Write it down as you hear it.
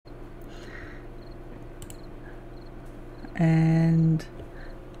and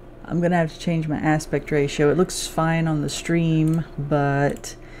I'm gonna have to change my aspect ratio. It looks fine on the stream,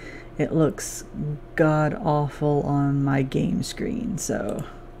 but it looks god awful on my game screen, so.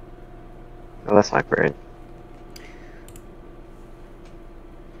 Oh, that's not great.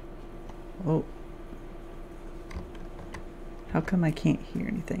 Oh. How come I can't hear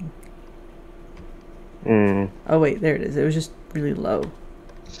anything? Oh wait, there it is. It was just really low.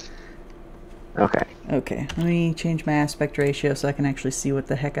 Okay. Okay, let me change my aspect ratio so I can actually see what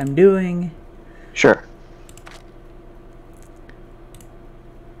the heck I'm doing. Sure.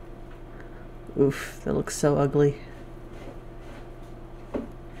 Oof, that looks so ugly.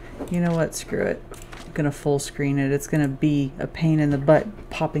 You know what? Screw it. I'm gonna full screen it. It's gonna be a pain in the butt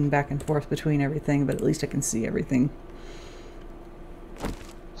popping back and forth between everything, but at least I can see everything.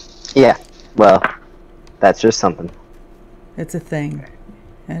 Yeah, well, that's just something. It's a thing.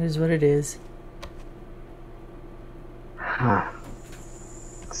 That is what it is.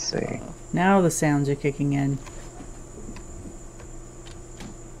 Let's see. Now the sounds are kicking in.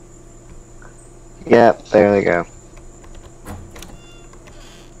 Yep, there they go.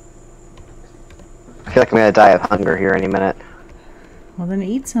 I feel like I'm gonna die of hunger here any minute. Well then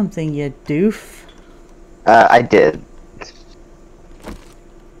eat something, you doof. I did.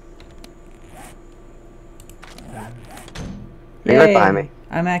 You're right behind me.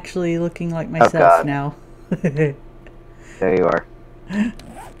 I'm actually looking like myself now. There you are.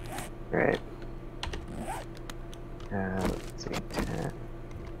 Right. Let's see. 10.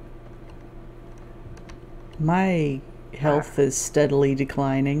 My health is steadily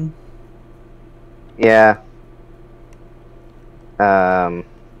declining. Yeah. I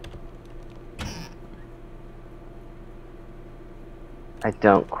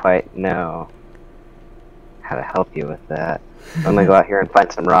don't quite know how to help you with that. I'm gonna go out here and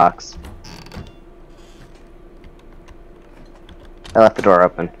find some rocks. I left the door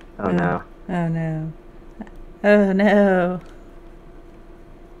open. Oh no. Oh no. Oh no.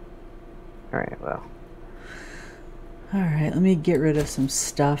 Alright, well. Alright, let me get rid of some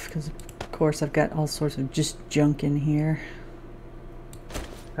stuff, because of course I've got all sorts of just junk in here.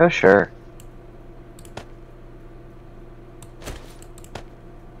 Oh sure.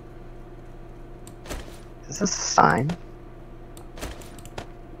 Is this a sign?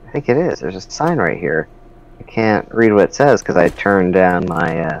 I think it is. There's a sign right here. I can't read what it says because I turned down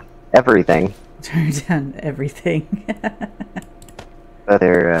my everything. Turn down everything. But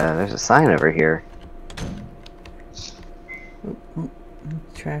there's a sign over here. Oh,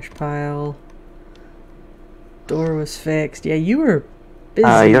 trash pile. Door was fixed. Yeah, you were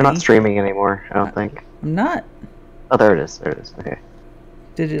busy. You're not streaming anymore, I don't think. I'm not. Oh, there it is. There it is. Okay.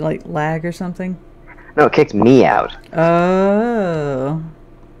 Did it like lag or something? No, it kicked me out. Oh.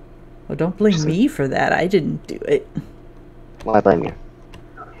 Well, don't blame me for that. I didn't do it. Well, I blame you.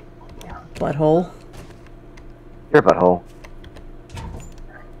 Butthole. You're a butthole.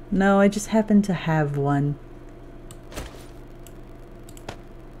 No, I just happen to have one.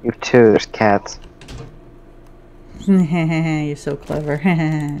 You too. There's cats. You're so clever.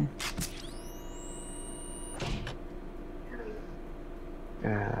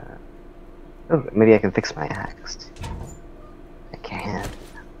 Oh, maybe I can fix my axe. I can.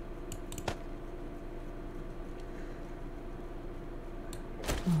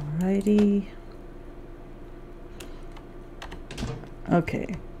 Alrighty. Okay.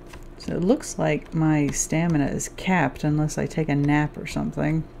 So it looks like my stamina is capped unless I take a nap or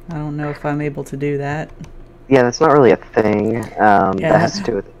something. I don't know if I'm able to do that. Yeah, that's not really a thing. Yeah. That has to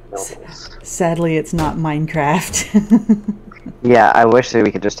do with nobles. Sadly, it's not Minecraft. Yeah, I wish that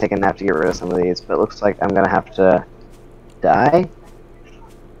we could just take a nap to get rid of some of these, but it looks like I'm gonna have to die.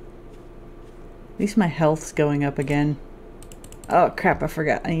 At least my health's going up again. Oh crap, I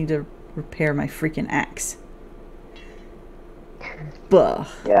forgot. I need to repair my freaking axe. Buh.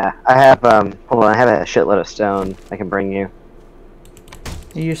 Yeah, I have, hold on, I have a shitload of stone I can bring you.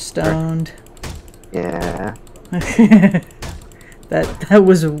 You're stoned. Yeah. That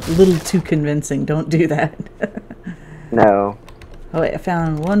was a little too convincing. Don't do that. No. Oh wait, I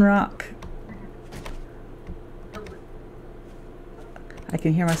found one rock. I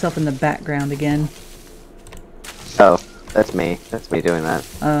can hear myself in the background again. Oh, that's me. That's me doing that.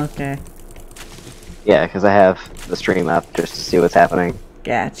 Oh, okay. Yeah, because I have the stream up just to see what's happening.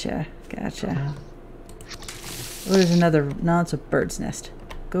 Gotcha. Gotcha. Oh, there's another... No, it's a bird's nest.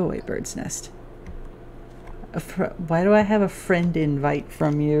 Go away, bird's nest. Why do I have a friend invite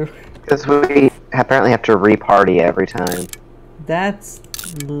from you? Because we apparently have to re-party every time. That's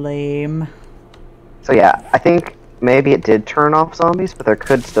lame. So yeah, I think maybe it did turn off zombies, but there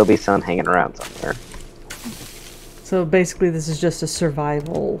could still be some hanging around somewhere. So basically this is just a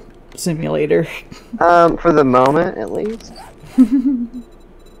survival simulator. For the moment, at least.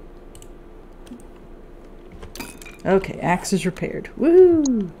 Okay, axe is repaired.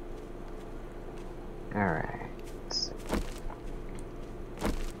 Woohoo! Alright.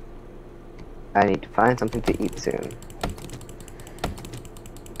 I need to find something to eat soon.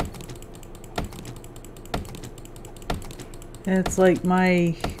 It's like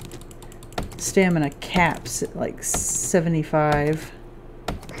my stamina caps at like 75.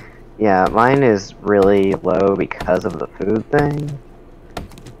 Yeah, mine is really low because of the food thing.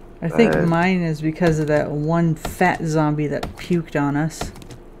 I think mine is because of that one fat zombie that puked on us.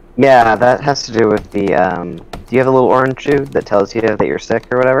 Yeah, that has to do with the, do you have a little orange tube that tells you that you're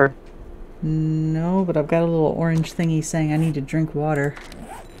sick or whatever? No, but I've got a little orange thingy saying I need to drink water.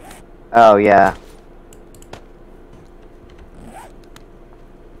 Oh, yeah.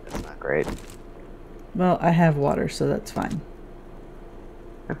 That's not great. Well, I have water, so that's fine.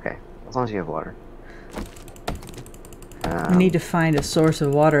 Okay, as long as you have water. We need to find a source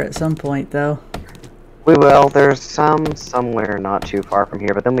of water at some point, though. We will. There's some somewhere not too far from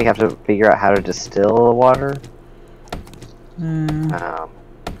here, but then we have to figure out how to distill the water.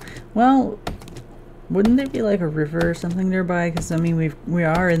 Well, wouldn't there be like a river or something nearby? Because I mean, we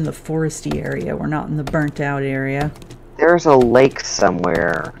are in the foresty area. We're not in the burnt out area. There's a lake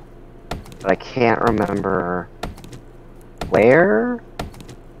somewhere, but I can't remember where.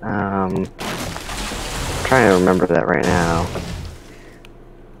 I'm trying to remember that right now.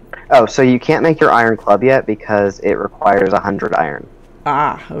 Oh, so you can't make your iron club yet because it requires 100 iron.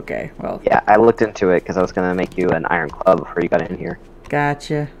 Ah, okay. Well, yeah, I looked into it because I was gonna make you an iron club before you got in here.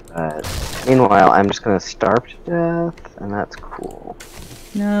 Gotcha. Meanwhile, I'm just gonna starve to death, and that's cool.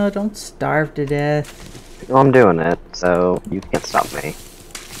 No, don't starve to death. Well, I'm doing it, so you can't stop me.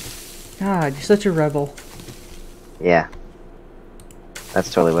 God, you're such a rebel. Yeah.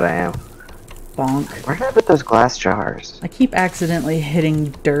 That's totally what I am. Bonk. Where did I put those glass jars? I keep accidentally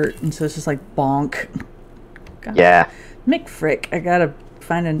hitting dirt, and so it's just like bonk. God. Yeah. Mick frick, I've got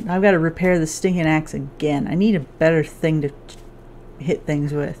to repair the stinking axe again. I need a better thing to hit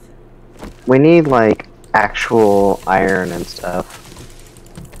things with. We need, like, actual iron and stuff.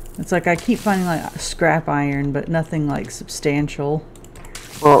 It's like I keep finding, like, scrap iron, but nothing, like, substantial.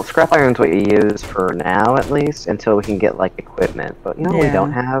 Well, scrap iron's what you use for now, at least, until we can get, like, equipment. But, you know what we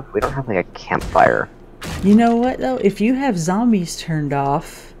don't have? We don't have, like, a campfire. You know what, though? If you have zombies turned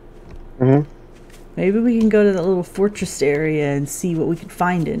off... Mm-hmm. Maybe we can go to the little fortress area and see what we can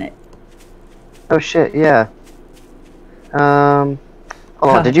find in it. Oh shit, yeah. Hold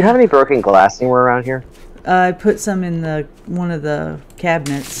on, did you have any broken glass anywhere around here? I put some in one of the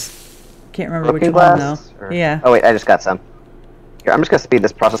cabinets. Can't remember broken which glass, one, though. Or... Yeah. Oh wait, I just got some. Here, I'm just gonna speed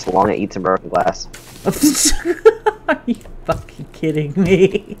this process along and eat some broken glass. Are you fucking kidding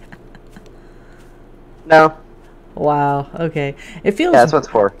me? No. Wow, okay. It feels... Yeah, that's what it's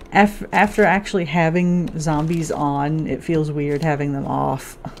for. After actually having zombies on, it feels weird having them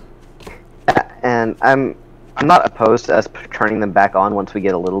off. And I'm not opposed to us turning them back on once we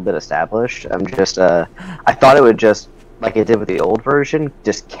get a little bit established. I'm just, I thought it would just, like it did with the old version,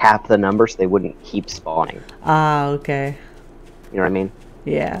 just cap the number so they wouldn't keep spawning. Ah, okay. You know what I mean?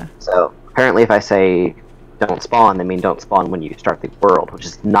 Yeah. So, apparently if I say don't spawn, they mean don't spawn when you start the world, which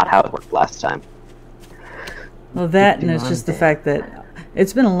is not how it worked last time. Well, that, and it's just the fact that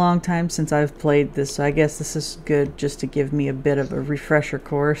it's been a long time since I've played this, so I guess this is good just to give me a bit of a refresher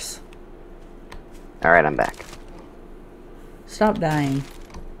course. Alright, I'm back. Stop dying.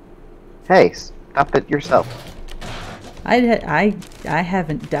 Hey, stop it yourself. I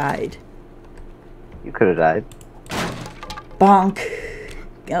haven't died. You could have died. Bonk.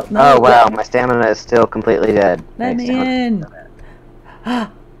 Oh, no, oh wow, my stamina is still completely dead. Let me in.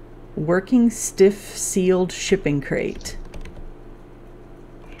 Working stiff sealed shipping crate.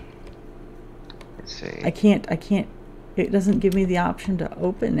 Let's see. I can't, it doesn't give me the option to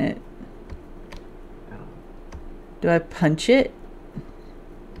open it. Do I punch it?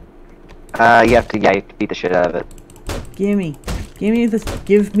 You have to beat the shit out of it. Give me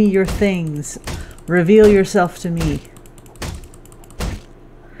your things. Reveal yourself to me.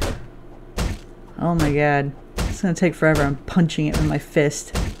 Oh my god. It's gonna take forever. I'm punching it with my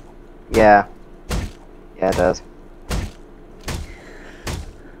fist. Yeah. Yeah, it does.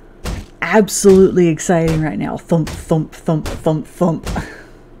 Absolutely exciting right now. Thump, thump, thump, thump, thump.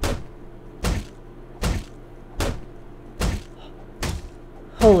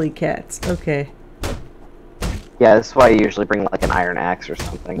 Holy cats. Okay. Yeah, that's why you usually bring like an iron axe or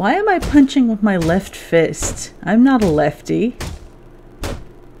something. Why am I punching with my left fist? I'm not a lefty.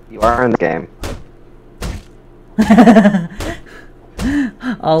 You are in the game.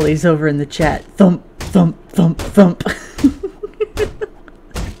 Ollie's over in the chat. Thump, thump, thump, thump.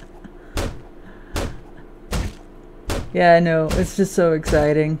 Yeah, I know. It's just so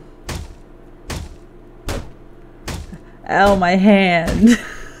exciting. Ow, my hand.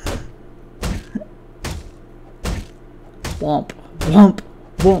 Womp, womp,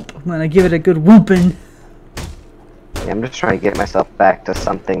 womp. I'm gonna give it a good whooping. Yeah, I'm just trying to get myself back to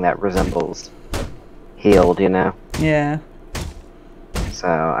something that resembles healed, you know? Yeah. So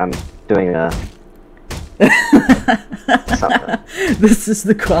I'm doing a something. This is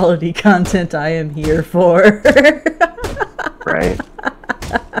the quality content I am here for. Right.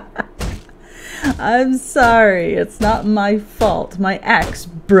 I'm sorry, it's not my fault. My axe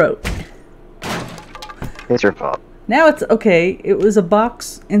broke. It's your fault. Now it's okay. It was a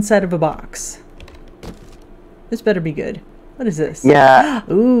box inside of a box. This better be good. What is this? Yeah.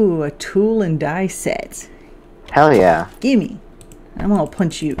 Ooh, a tool and die set. Hell yeah. Gimme. I'm gonna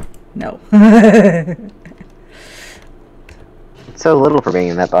punch you. No. It's so little for being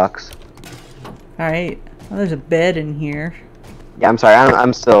in that box. Alright. Well, there's a bed in here. Yeah, I'm sorry.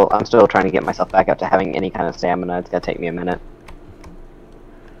 I'm still trying to get myself back up to having any kind of stamina. It's gonna take me a minute.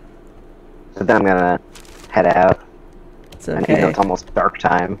 So then I'm gonna head out. It's And okay. it's almost dark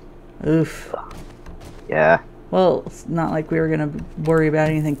time. Oof. Yeah. Well, it's not like we were gonna worry about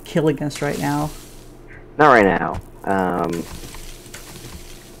anything killing us right now. Not right now.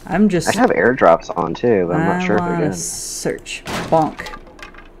 I'm just... I have airdrops on too, but I'm not sure if they're good. Search. Bonk.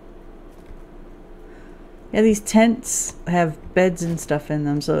 Yeah, these tents have beds and stuff in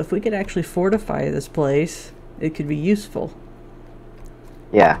them, so if we could actually fortify this place, it could be useful.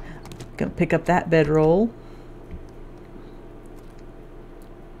 Yeah. Gonna pick up that bedroll.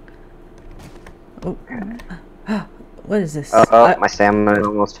 Oh. What is this? Oh, my stamina is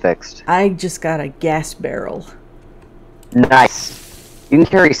almost fixed. I just got a gas barrel. Nice. You can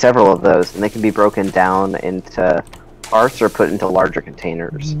carry several of those, and they can be broken down into parts or put into larger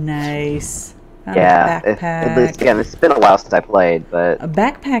containers. Nice. Found Yeah. a backpack. At least, again, it's been a while since I played, but... A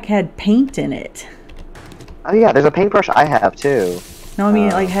backpack had paint in it. Oh yeah, there's a paintbrush I have too. No, I mean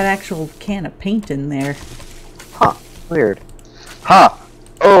it like had actual can of paint in there. Huh. Weird. Huh.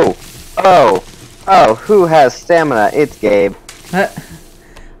 Oh. Oh. Oh, who has stamina? It's Gabe.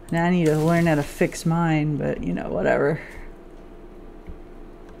 Now I need to learn how to fix mine, but you know, whatever.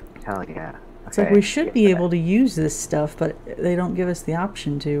 Hell yeah. It's like we should be able to use this stuff, but they don't give us the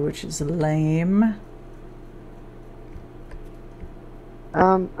option to, which is lame.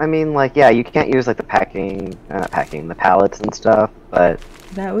 I mean, like, yeah, you can't use, like, the the pallets and stuff, but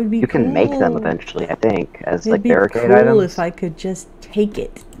that would be you can make them cool. eventually, I think, as, It'd like, be barricade cool items. if I could just take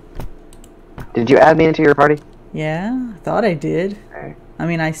it. Did you add me into your party? Yeah, I thought I did. Okay, I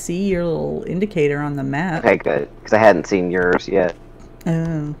mean, I see your little indicator on the map. okay good, because I hadn't seen yours yet.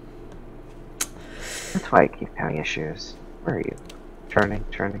 Oh. That's why I keep having issues. Where are you?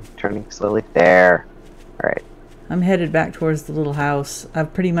 Turning slowly. There. Alright. I'm headed back towards the little house.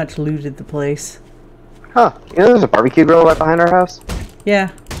 I've pretty much looted the place. Huh. You know there's a barbecue grill right behind our house?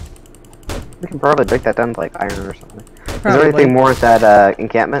 Yeah. We can probably break that down with, like, iron or something. Is Probably. there anything more at that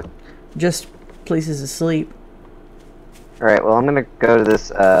encampment? Just places to sleep. Alright, well I'm gonna go to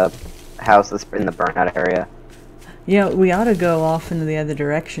this house that's in the burnout area. You know, we ought to go off into the other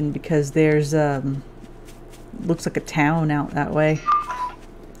direction because there's looks like a town out that way.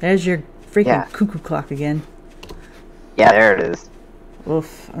 There's your freaking cuckoo clock again. Yeah, there it is.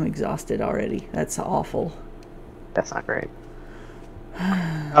 Oof, I'm exhausted already. That's awful. That's not great.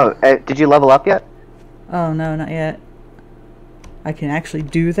 Oh, did you level up yet? Oh no, not yet. I can actually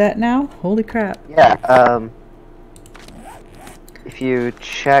do that now? Holy crap. Yeah, if you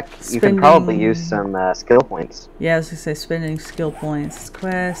check, you can probably use some skill points. Yeah, I was gonna say spending skill points.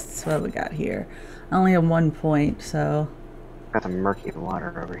 Quests, what do we got here? I only have 1 point, so... Got some murky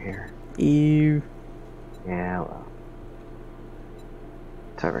water over here. Ew. Yeah, well.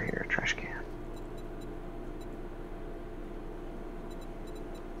 It's over here, trash can.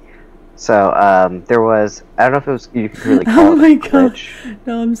 So, there was, I don't know if it was, you could really call Oh it my a god. glitch.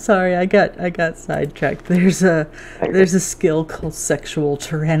 No, I'm sorry. I got sidetracked. There's a skill called sexual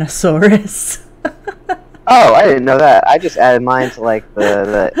tyrannosaurus. Oh, I didn't know that. I just added mine to, like,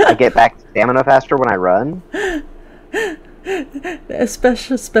 I get back stamina faster when I run.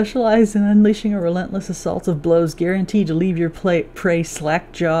 Specialized in unleashing a relentless assault of blows guaranteed to leave your prey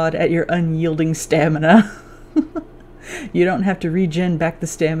slack-jawed at your unyielding stamina. You don't have to regen back the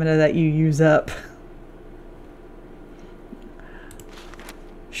stamina that you use up.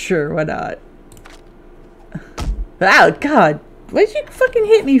 Sure, why not? Oh, God! What did you fucking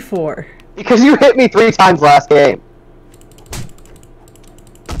hit me for? Because you hit me 3 times last game.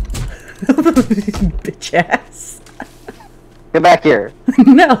 Bitch ass. Get back here.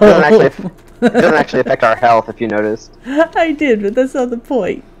 No. It doesn't actually affect our health, if you noticed. I did, but that's not the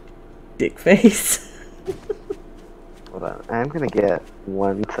point. Dick face. Hold on. I'm gonna get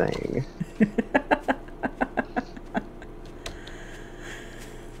one thing.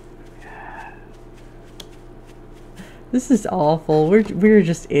 This is awful. We're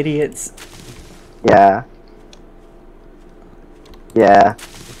just idiots. Yeah. Yeah.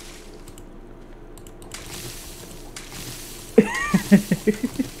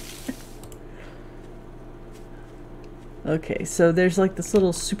 Okay, so there's like this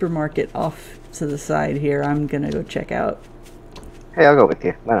little supermarket off to the side here. I'm gonna go check out. Hey, I'll go with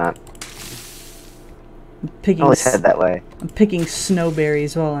you. Why not? Picking Always head that way. I'm picking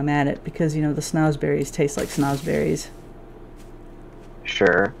snowberries while I'm at it because, you know, the snozberries taste like snozberries.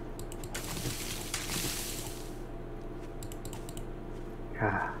 Sure.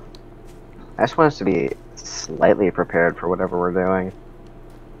 I just want us to be slightly prepared for whatever we're doing.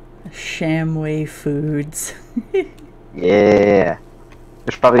 Shamway foods. Yeah.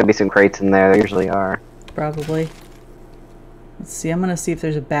 There's probably gonna be some crates in there. There usually are. Probably. Let's see. I'm gonna see if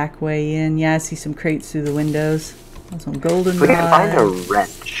there's a back way in. Yeah, I see some crates through the windows. Some golden If we can find a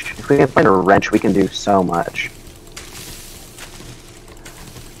wrench. If we can find a wrench, we can do so much.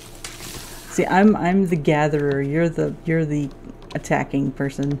 See, I'm the gatherer. You're the attacking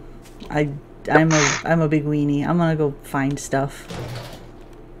person. I'm a big weenie. I'm gonna go find stuff.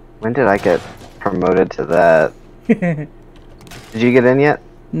 When did I get promoted to that? Did you get in yet?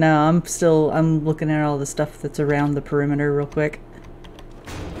 No, I'm looking at all the stuff that's around the perimeter real quick.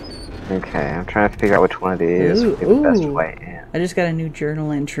 Okay, I'm trying to figure out which one of these would be the best way in. I just got a new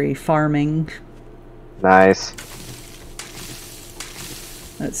journal entry. Farming. Nice.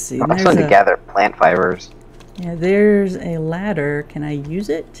 Let's see. I'm starting to gather plant fibers. Yeah, there's a ladder. Can I use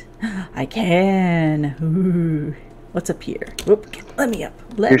it? I can. Ooh. What's up here? Whoop, let me up.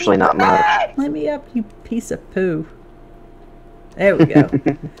 Usually not much. Let me up, you piece of poo. There we go.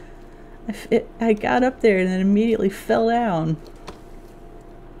 I got up there and then immediately fell down.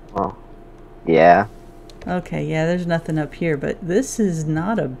 Well, yeah. Okay, yeah, there's nothing up here, but this is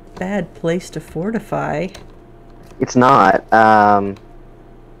not a bad place to fortify. It's not. I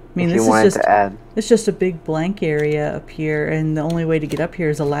mean, if you wanted to add. It's just a big blank area up here, and the only way to get up here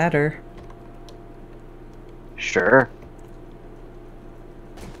is a ladder. Sure.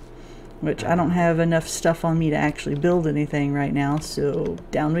 Which I don't have enough stuff on me to actually build anything right now, so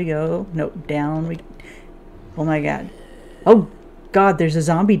down we go. Nope, down we... Oh my god. Oh god, there's a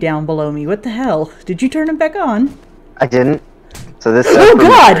zombie down below me. What the hell? Did you turn him back on? I didn't. So this... Oh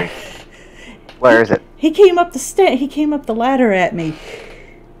god! Where is it? He came up he came up the ladder at me.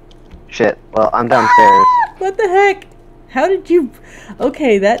 Shit. Well, I'm downstairs. What the heck? How did you...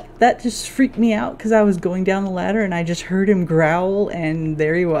 Okay, that just freaked me out because I was going down the ladder and I just heard him growl and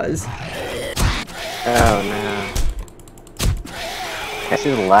there he was. Oh no. I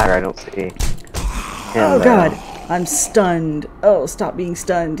see the ladder, I don't see him. Oh god, I'm stunned. Oh, stop being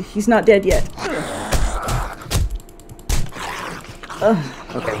stunned. He's not dead yet.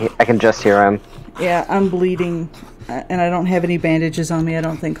 Okay, I can just hear him. Yeah, I'm bleeding and I don't have any bandages on me, I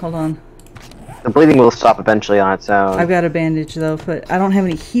don't think. Hold on. The bleeding will stop eventually on its own. I've got a bandage though, but I don't have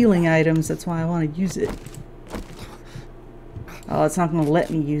any healing items, that's why I want to use it. Oh, it's not going to let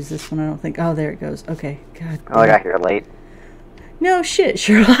me use this one, I don't think. Oh, there it goes. Okay, god. Oh, I got here late. No shit,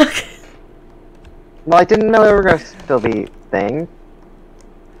 Sherlock. Well, I didn't know they were going to still be thing.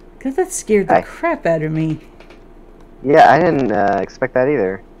 God, that scared the crap out of me. Yeah, I didn't expect that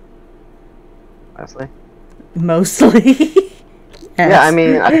either. Honestly. Mostly. Yeah, I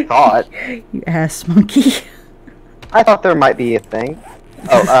mean, I thought. You ass monkey. I thought there might be a thing.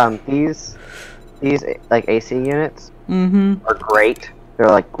 Oh, these like AC units are great. They're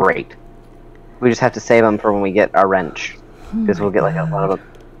like great. We just have to save them for when we get our wrench, because we'll get like a lot of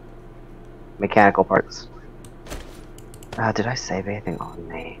mechanical parts. Did I save anything on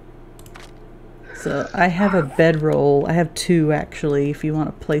me? So I have a bedroll. I have two actually. If you want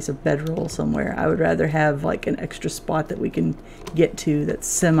to place a bedroll somewhere, I would rather have like an extra spot that we can get to that's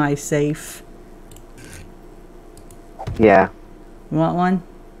semi-safe. Yeah. You want one?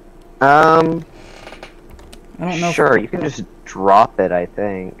 I don't know. Sure, you can just drop it, I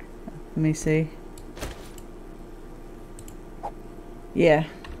think. Let me see. Yeah.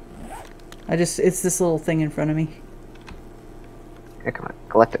 It's this little thing in front of me. Here, come on,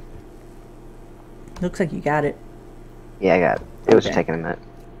 collect it. Looks like you got it. Yeah, I got it. It was taking a minute.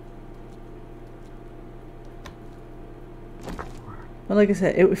 Well, like I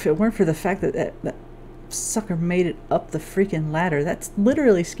said, if it weren't for the fact that that sucker made it up the freaking ladder, that's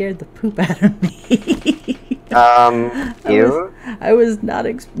literally scared the poop out of me. You? I was not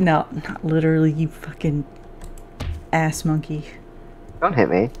no, not literally, you fucking ass monkey. Don't hit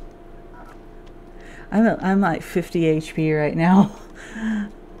me. I'm like 50 HP right now.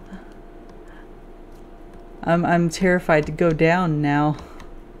 I'm terrified to go down now.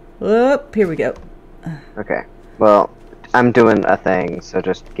 Whoop, here we go. Okay. Well, I'm doing a thing, so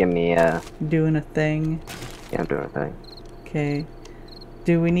just give me a... Doing a thing. Yeah, I'm doing a thing. Okay.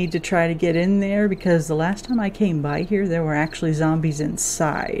 Do we need to try to get in there? Because the last time I came by here, there were actually zombies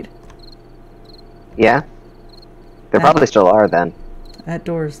inside. Yeah? There probably still are then. That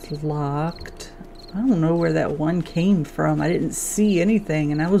door's locked. I don't know where that one came from. I didn't see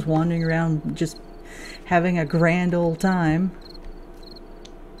anything, and I was wandering around just having a grand old time.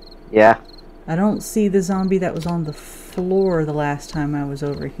 Yeah. I don't see the zombie that was on the floor the last time I was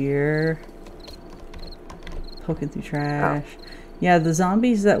over here. Poking through trash. Oh. Yeah, the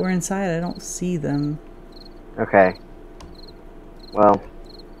zombies that were inside, I don't see them. Okay. Well,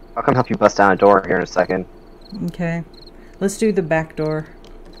 I'll come help you bust down a door here in a second. Okay. Let's do the back door.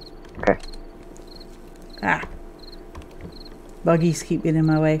 Okay. Ah. Buggies keep getting in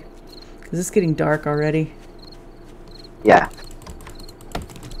my way. Because it's getting dark already. Yeah.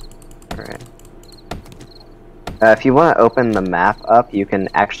 Alright. If you want to open the map up, you can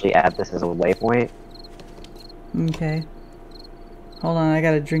actually add this as a waypoint. Okay. Hold on, I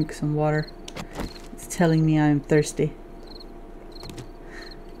gotta drink some water. It's telling me I'm thirsty.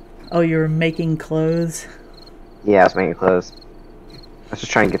 Oh, you're making clothes? Yeah, I was making clothes. Let's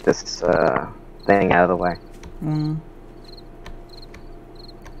just try and get this thing out of the way.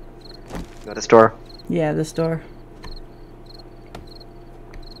 Go to the store? Yeah, the store.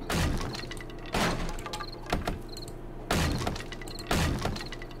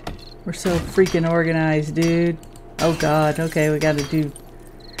 We're so freaking organized, dude. Oh god, okay, we gotta do...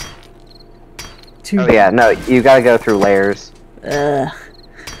 Oh yeah, no, you gotta go through layers. Ugh.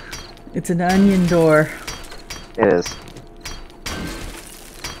 It's an onion door. It is.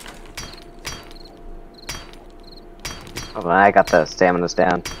 Hold on, I got the stamina's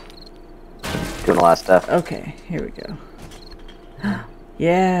down. Doing a lot of stuff. Okay, here we go.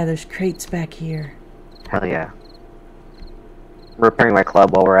 Yeah, there's crates back here. Hell yeah. I'm repairing my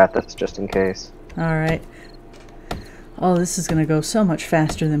club while we're at this, just in case. Alright. Oh, this is gonna go so much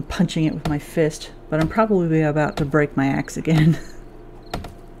faster than punching it with my fist, but I'm probably about to break my axe again.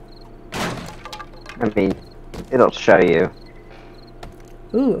 I mean, it'll show you.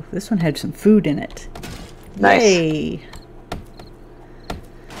 Ooh, this one had some food in it. Nice. Yay!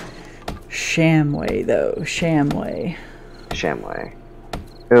 Shamway, though. Shamway. Shamway.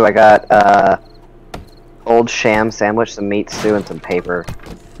 Ooh, I got, old sham sandwich, some meat stew, and some paper.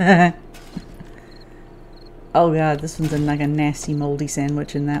 Oh god, this one's like a nasty moldy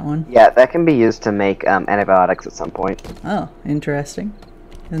sandwich in that one. Yeah, that can be used to make antibiotics at some point. Oh, interesting.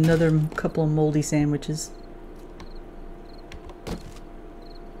 Another couple of moldy sandwiches.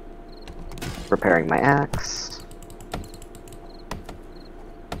 Repairing my axe.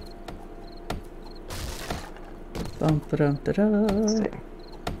 Bum, ba-dum, da-da. Let's see.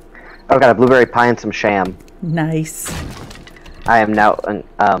 Oh, got a blueberry pie and some sham. Nice. I am now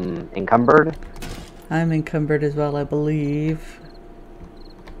encumbered. I'm encumbered as well, I believe.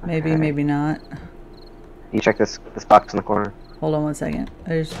 Maybe, maybe not. You check this box in the corner. Hold on one second.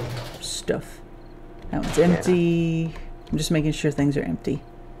 There's stuff. That one's empty. Yeah. I'm just making sure things are empty.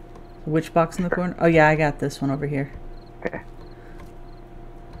 Which box in the corner? Oh yeah, I got this one over here. Okay.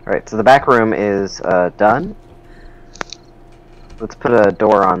 Alright, so the back room is done. Let's put a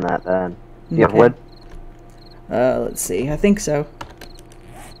door on that then. Do you have wood? Let's see. I think so.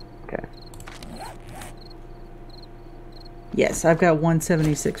 Okay. Yes, I've got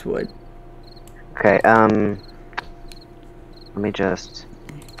 176 wood. Okay, let me just...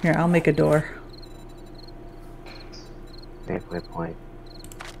 Here, I'll make a door. Waypoint.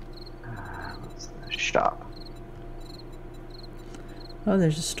 What's the shop? Oh,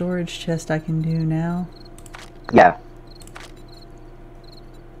 there's a storage chest I can do now. Yeah.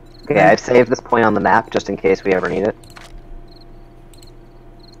 Okay, I've saved this point on the map just in case we ever need it.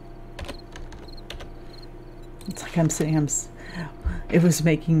 It's like it was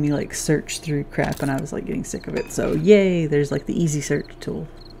making me like search through crap and I was like getting sick of it. So yay, there's like the easy search tool.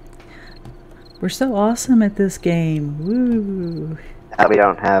 We're so awesome at this game. Woo! We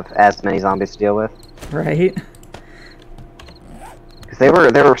don't have as many zombies to deal with. Right. Because they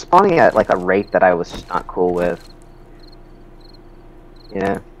were spawning at like a rate that I was just not cool with.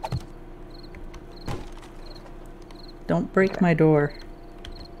 Yeah. Don't break my door.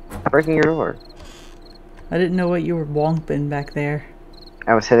 I'm breaking your door. I didn't know what you were womping back there.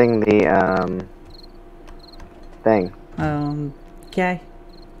 I was hitting the, thing. Okay.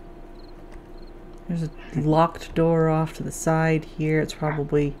 There's a locked door off to the side here. It's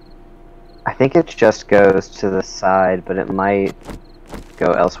probably... I think it just goes to the side, but it might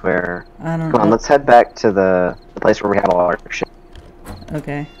go elsewhere. I don't know. Come on, let's head back to the place where we have all our shit.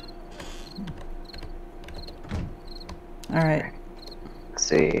 Okay. Alright. Let's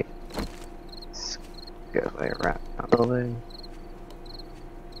see. Let's go way around the building.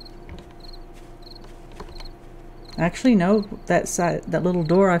 Actually, no. That side, that little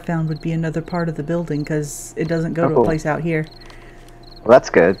door I found would be another part of the building because it doesn't go to a place out here. Well, that's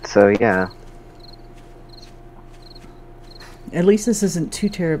good. So, yeah. At least this isn't too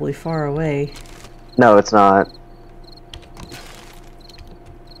terribly far away. No, it's not.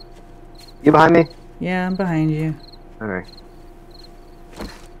 You behind me? Yeah, I'm behind you. Okay.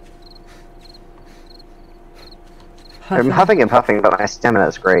 Huffing. I'm huffing and puffing, but my stamina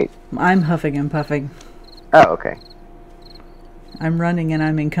is great. I'm huffing and puffing. Oh, okay. I'm running and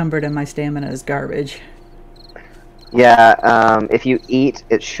I'm encumbered and my stamina is garbage. Yeah, if you eat,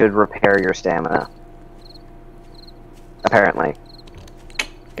 it should repair your stamina. Apparently.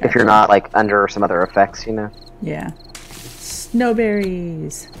 Gotcha. If you're not, like, under some other effects, you know? Yeah.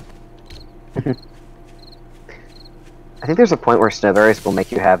 Snowberries! I think there's a point where snowberries will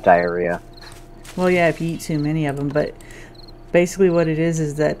make you have diarrhea. Well, yeah, if you eat too many of them, but basically what it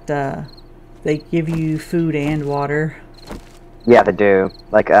is that they give you food and water. Yeah, they do.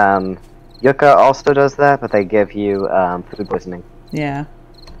 Like, Yucca also does that, but they give you, food poisoning. Yeah.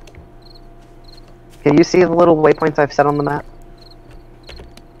 Can you see the little waypoints I've set on the map?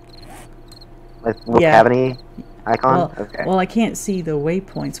 Like, the little Yeah. cavity icon? Well, Okay. well, I can't see the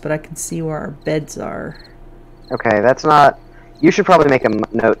waypoints, but I can see where our beds are. Okay, that's not... You should probably make a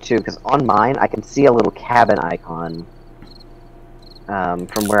note, too, because on mine, I can see a little cabin icon.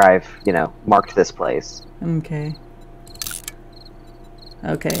 From where I've, you know, marked this place. Okay.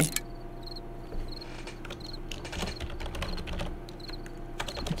 Okay.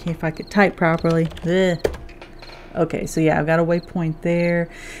 Okay, if I could type properly. Ugh. Okay, so yeah, I've got a waypoint there.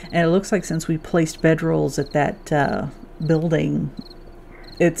 And it looks like since we placed bedrolls at that building,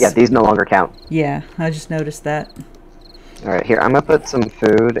 it's... Yeah, these no longer count. Yeah, I just noticed that. Alright, here, I'm gonna put some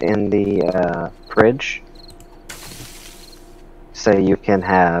food in the, fridge. So you can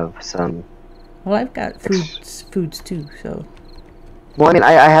have some... Well, I've got foods too, so... Well, I mean,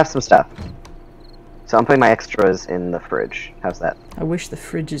 I have some stuff. So I'm putting my extras in the fridge. How's that? I wish the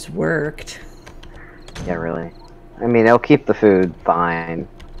fridges worked. Yeah, really. I mean, it'll keep the food fine.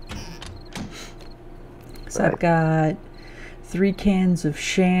 So I've got 3 cans of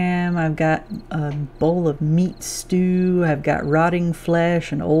sham, I've got a bowl of meat stew, I've got rotting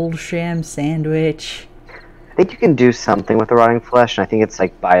flesh, an old sham sandwich. I think you can do something with the rotting flesh, and I think it's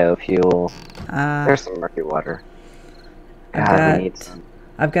like biofuel. There's some murky water. God, we need some.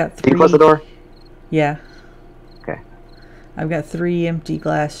 I've got 3... Can you close the door? Yeah. Okay. I've got 3 empty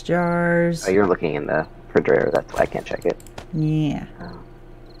glass jars. Oh, you're looking in the refrigerator, that's why I can't check it. Yeah. Oh.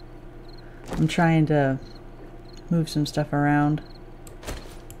 I'm trying to move some stuff around.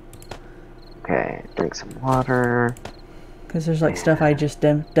 Okay, drink some water. Because there's like stuff I just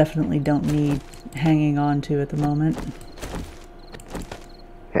definitely don't need hanging on to at the moment.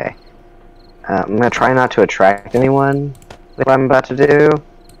 Okay. I'm gonna try not to attract anyone with what I'm about to do.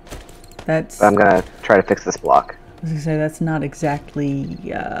 That's... But I'm gonna try to fix this block. I was gonna say, that's not exactly...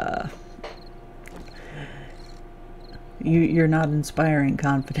 You're not inspiring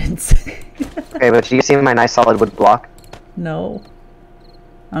confidence. Okay, but do you see my nice solid wood block? No.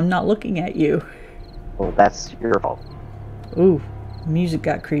 I'm not looking at you. Well, that's your fault. Ooh, music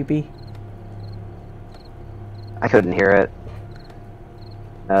got creepy. I couldn't hear it.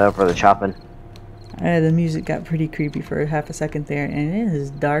 Over the chopping. The music got pretty creepy for half a second there, and it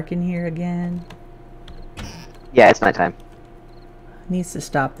is dark in here again. Yeah, it's nighttime. Needs to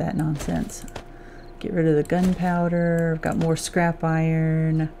stop that nonsense. Get rid of the gunpowder. I've got more scrap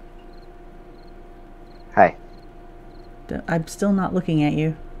iron. Hi. I'm still not looking at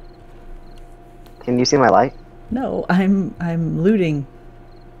you. Can you see my light? No, I'm looting.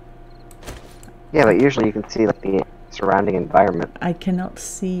 Yeah, but usually you can see like the surrounding environment. I cannot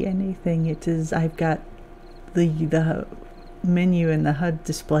see anything. It is... I've got the menu and the HUD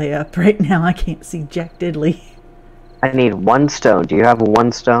display up right now. I can't see jack diddly. I need 1 stone. Do you have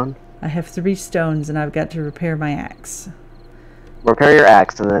 1 stone? I have 3 stones and I've got to repair my axe. Repair your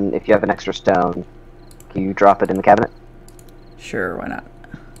axe, and then if you have an extra stone, can you drop it in the cabinet? Sure, why not?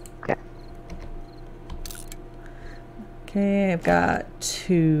 Okay. Okay, I've got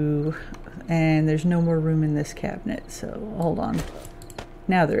 2, and there's no more room in this cabinet, so hold on.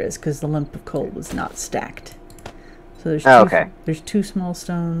 Now there is, because the lump of coal was not stacked. So there's there's 2 small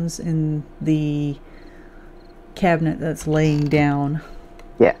stones in the cabinet that's laying down.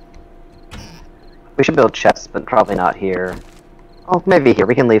 Yeah. We should build chests, but probably not here. Oh, maybe here.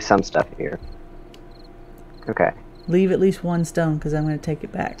 We can leave some stuff here. Okay. Leave at least 1 stone, because I'm going to take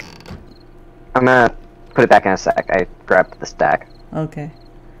it back. I'm going to put it back in a sec. I grabbed the stack. Okay.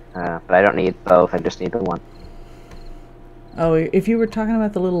 But I don't need both. I just need the one. Oh, if you were talking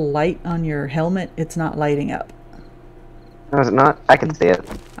about the little light on your helmet, it's not lighting up. No, is it not? I can see it.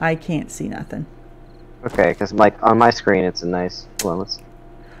 I can't see nothing. Okay, because like on my screen it's a nice... Hold on, let's...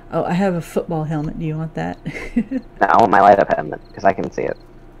 Oh, I have a football helmet. Do you want that? No, I want my light up helmet, because I can see it.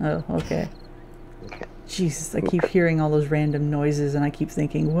 Oh, okay. Okay. Jesus, I keep hearing all those random noises and I keep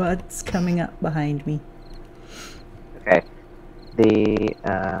thinking, what's coming up behind me? Okay.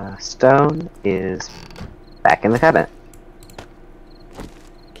 The stone is back in the cabinet.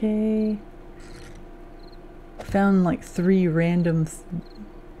 Okay. Found like 3 random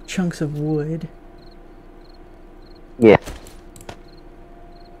chunks of wood. Yeah.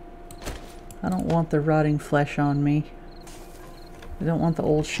 I don't want the rotting flesh on me. I don't want the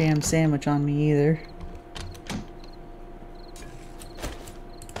old sham sandwich on me either.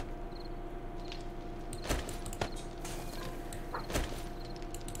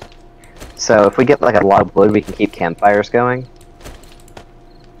 So if we get like a lot of wood, we can keep campfires going.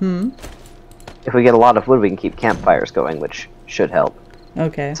 If we get a lot of wood, we can keep campfires going, which should help.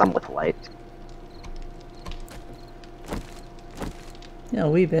 Okay. Some with light. Yeah, a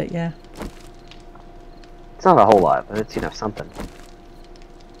wee bit, yeah. It's not a whole lot, but it's, you know, something.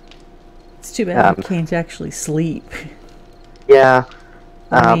 It's too bad I can't actually sleep. Yeah.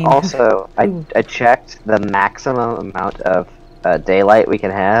 I mean, also, I checked the maximum amount of daylight we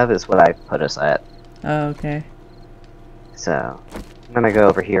can have is what I put us at. Oh, okay. So, I'm gonna go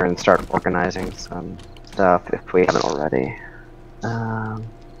over here and start organizing some stuff if we haven't already.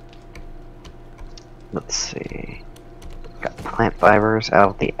 Let's see. Got plant fibers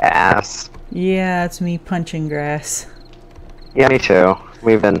out the ass. Yeah, it's me punching grass. Yeah, me too.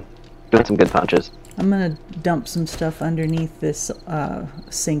 We've been doing some good punches. I'm gonna dump some stuff underneath this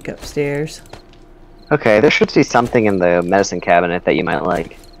sink upstairs. Okay, there should be something in the medicine cabinet that you might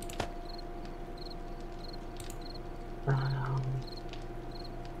like.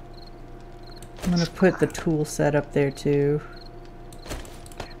 I'm gonna put the tool set up there too.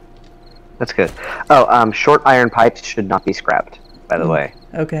 That's good. Oh, short iron pipes should not be scrapped, by the way.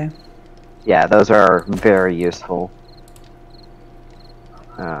 Okay. Yeah, those are very useful.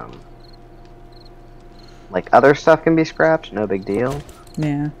 Like other stuff can be scrapped, no big deal.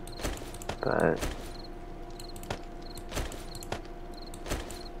 Yeah. But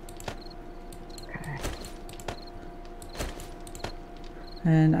okay.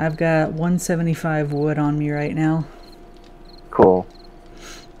 And I've got 175 wood on me right now. Cool.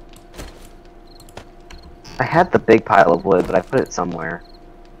 I had the big pile of wood, but I put it somewhere.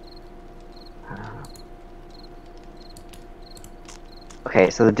 Okay,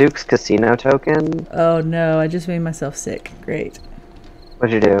 so the Duke's Casino token. Oh no, I just made myself sick. Great.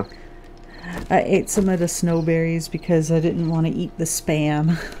 What'd you do? I ate some of the snowberries because I didn't want to eat the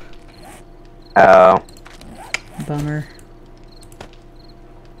spam. Oh. Bummer.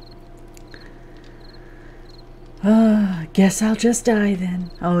 Guess I'll just die then.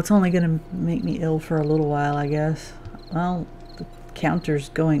 Oh, it's only gonna make me ill for a little while, I guess. Well, the counter's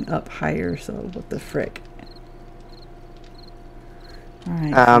going up higher, so what the frick.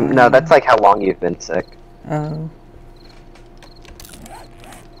 Alright. No, that's like how long you've been sick. Oh.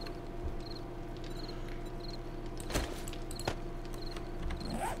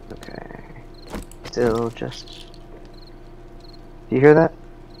 Okay. Still just... Do you hear that?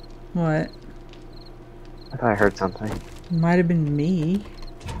 What? I thought I heard something. Might have been me.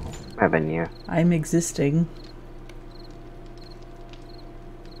 Might have been you. I'm existing.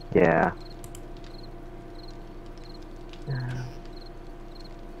 Yeah.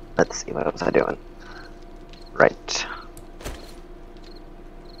 Let's see, what was I doing? Right.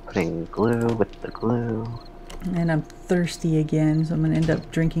 Putting glue with the glue. And I'm thirsty again, so I'm gonna end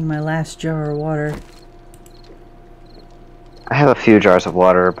up drinking my last jar of water. I have a few jars of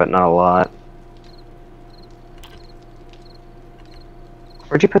water, but not a lot.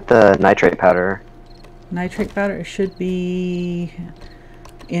 Where'd you put the nitrate powder? Nitrate powder should be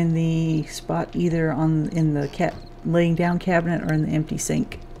in the spot either in the laying down cabinet or in the empty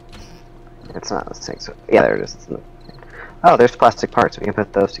sink. It's not the sink, so yeah, there it is. Oh, there's plastic parts. We can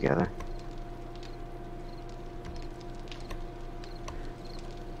put those together.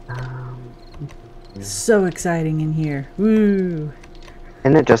 So exciting in here. Woo!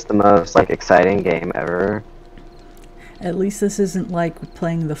 Isn't it just the most, like, exciting game ever? At least this isn't like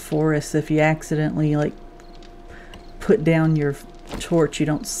playing the forest. If you accidentally, like, put down your torch, you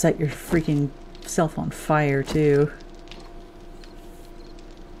don't set your freaking self on fire, too.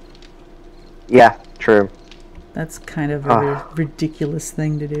 Yeah, true. That's kind of a ridiculous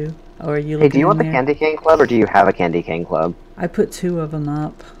thing to do. Oh, are you Hey, do you want the Candy Cane Club, or do you have a Candy Cane Club? I put 2 of them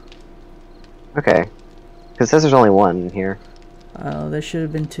up. Okay. Because it says there's only one here. Oh, there should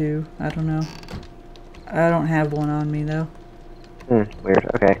have been 2. I don't know. I don't have one on me, though. Weird.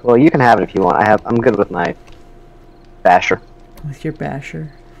 Okay. Well, you can have it if you want. I'm good with my basher. With your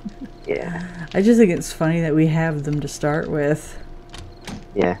basher. Yeah. I just think it's funny that we have them to start with.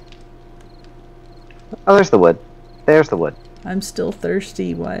 Yeah. Oh, there's the wood. There's the wood. I'm still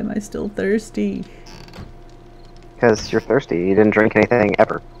thirsty. Why am I still thirsty? Because you're thirsty. You didn't drink anything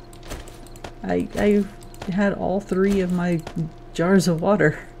ever. I had all 3 of my jars of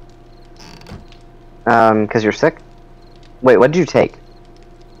water. Because you're sick? Wait, what did you take?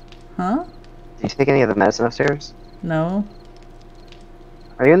 Huh? Did you take any of the medicine upstairs? No.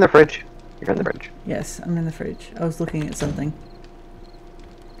 Are you in the fridge? You're in the fridge. Yes, I'm in the fridge. I was looking at something.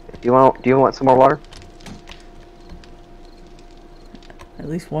 Do you want some more water? At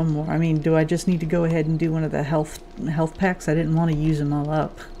least one more. I mean, do I just need to go ahead and do one of the health packs? I didn't want to use them all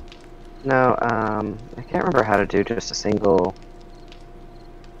up. No, I can't remember how to do just a single...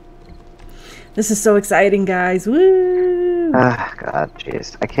 This is so exciting, guys. Woo! Ah, God,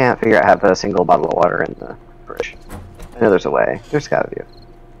 jeez. I can't figure out how to put a single bottle of water in the fridge. I know there's a way. There's gotta be.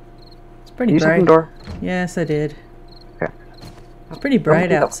 It's pretty bright. bright. The door? Yes, I did. Okay. It's pretty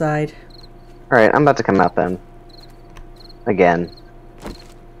bright outside. Alright, I'm about to come out then. Again.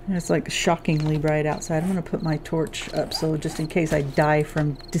 It's like shockingly bright outside. I'm gonna put my torch up so just in case I die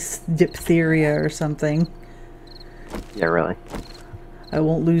from diphtheria or something. Yeah, really. I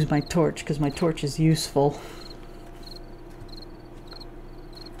won't lose my torch because my torch is useful.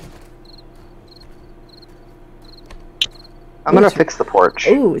 I'm gonna fix the porch.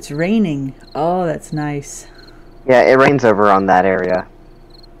 Oh, it's raining. Oh, that's nice. Yeah, it rains over on that area.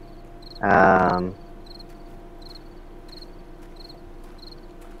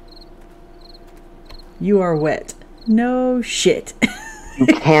 You are wet. No shit. You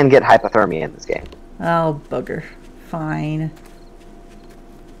can get hypothermia in this game. Oh, bugger. Fine.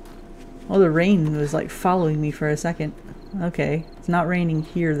 Well, the rain was like following me for a second. Okay. It's not raining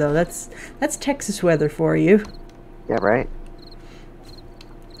here though. That's Texas weather for you. Yeah, right?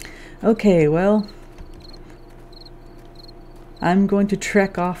 Okay, well, I'm going to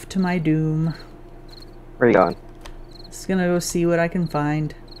trek off to my doom. Where are you going? Just gonna go see what I can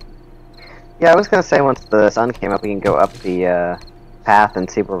find. Yeah, I was gonna say once the sun came up, we can go up the path and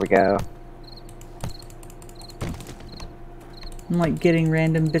see where we go. I'm like getting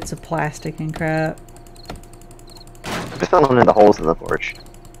random bits of plastic and crap. Just filling in the holes in the porch.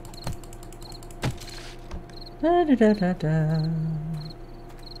 Da, da, da, da, da.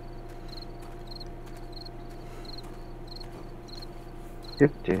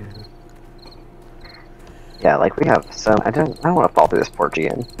 Yeah, like we have so I don't want to fall through this porch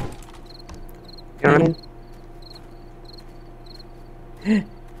again. You know what I mean?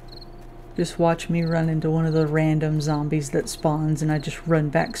 Just watch me run into one of the random zombies that spawns and I just run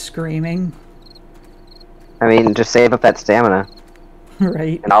back screaming. I mean, just save up that stamina.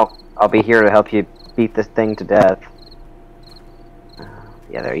 Right. And I'll be here to help you beat this thing to death.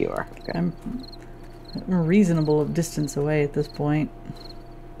 Yeah, there you are. Okay. I'm a reasonable distance away at this point.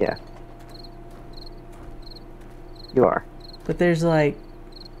 Yeah. You are. But there's like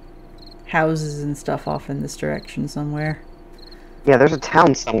houses and stuff off in this direction somewhere. Yeah, there's a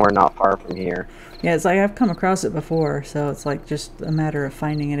town somewhere not far from here. Yeah, it's like I've come across it before, so it's like just a matter of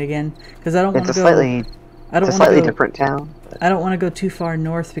finding it again. Because I don't want to go. It's a slightly different town. I don't want to go too far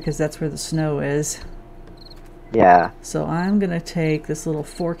north because that's where the snow is. Yeah. So I'm gonna take this little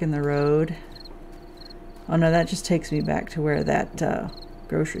fork in the road. Oh no, that just takes me back to where that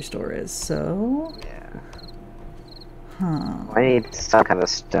grocery store is. So. Yeah. Huh. I need some kind of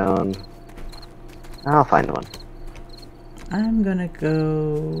stone. I'll find one. I'm gonna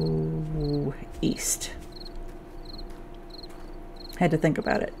go east. Had to think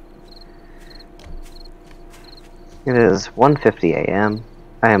about it. It is 1:50 a.m.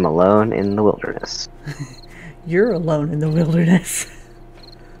 I am alone in the wilderness. You're alone in the wilderness.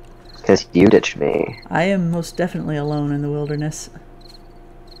 Because you ditched me. I am most definitely alone in the wilderness.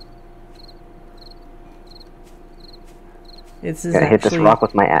 Gotta hit this rock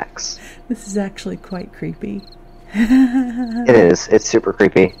with my axe. This is actually quite creepy. It is. It's super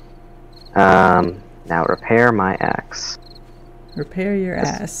creepy. Now repair my axe. Repair your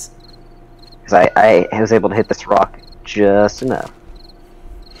ass. Because I was able to hit this rock just enough.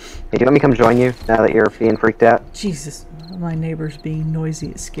 Hey, do you want me to come join you now that you're being freaked out? Jesus, my neighbor's being noisy.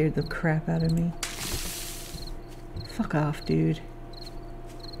 It scared the crap out of me. Fuck off, dude.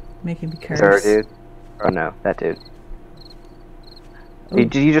 Making me curse. Is there a dude? Oh no, that dude. Ooh.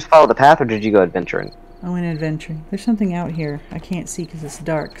 Did you just follow the path or did you go adventuring? I went adventuring. There's something out here. I can't see because it's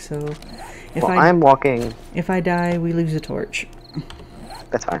dark, so... I'm walking... If I die, we lose a torch.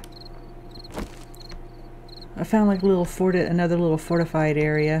 That's fine. I found like another little fortified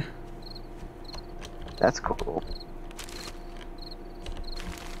area. That's cool.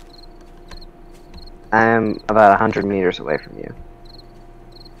 I'm about 100 meters away from you.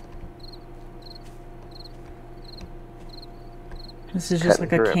 This is just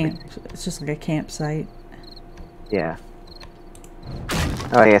like a camp. It's just like a campsite. Yeah.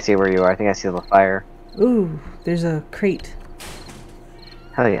 Oh, I see where you are. I think I see the fire. Ooh, there's a crate.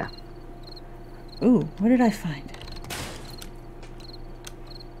 Hell yeah. Ooh, what did I find?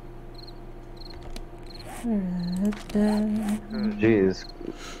 Jeez.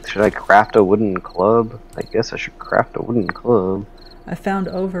 Should I craft a wooden club? I guess I should craft a wooden club. I found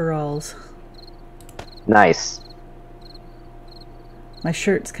overalls. Nice. My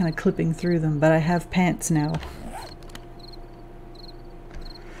shirt's kind of clipping through them, but I have pants now.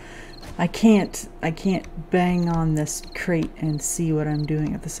 I can't bang on this crate and see what I'm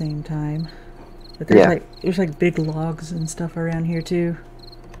doing at the same time. But there's like big logs and stuff around here too.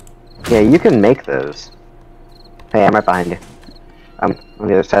 Yeah, you can make those. Hey, I'm right behind you. I'm on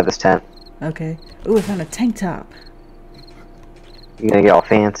the other side of this tent. Okay. Ooh, I found a tank top. You gonna get all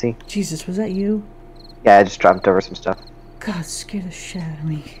fancy? Jesus, was that you? Yeah, I just dropped over some stuff. God, scared the shit out of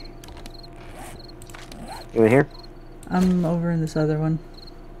me. You in here? I'm over in this other one.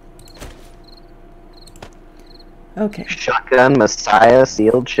 Okay. Shotgun Messiah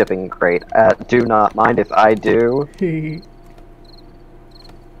sealed shipping crate. Do not mind if I do.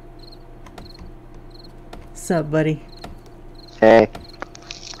 Sup, buddy? Hey.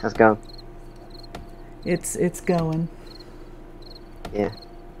 How's it going? It's going. Yeah.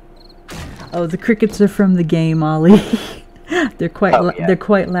 Oh, the crickets are from the game, Ollie. They're quite loud in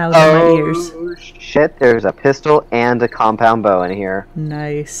my ears. Oh shit, there's a pistol and a compound bow in here.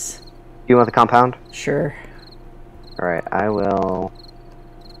 Nice. Do you want the compound? Sure. Alright, I will...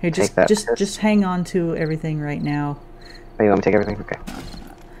 Hey, just hang on to everything right now. Oh, you want me to take everything? Okay.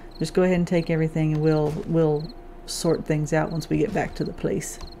 Just go ahead and take everything, and we'll sort things out once we get back to the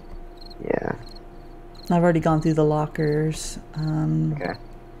place. Yeah. I've already gone through the lockers. Okay.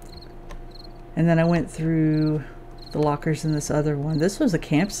 And then I went through the lockers in this other one. This was a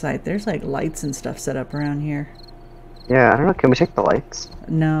campsite. There's like lights and stuff set up around here. Yeah, I don't know. Can we check the lights?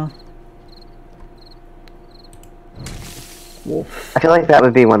 No. Wolf. I feel like that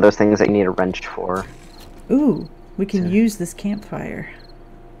would be one of those things that you need a wrench for. Ooh, we can use this campfire.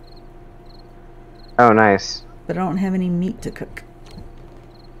 Oh, nice. But I don't have any meat to cook.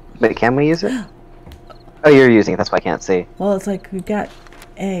 Wait, can we use it? Oh, you're using it. That's why I can't see. Well, it's like we've got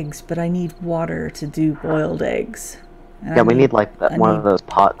eggs, but I need water to do boiled eggs. And yeah, we need like one of those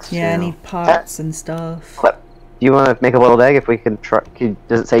pots. Yeah, too. I need pots and stuff. Do you want to make a boiled egg? If we can try,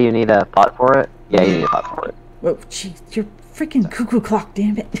 does it say you need a pot for it? Yeah, you need a pot for it. Whoa, jeez, your freaking cuckoo clock,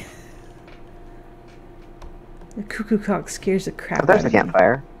 damn it! The cuckoo clock scares the crap out of me. There's the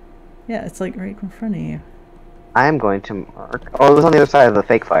campfire. Yeah, it's like right in front of you. I am going to mark. Oh, it was on the other side of the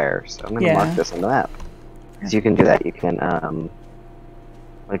fake fire, so I'm going to mark this on the map. Because you can do that. You can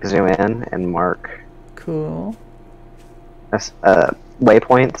like zoom in and mark. Cool.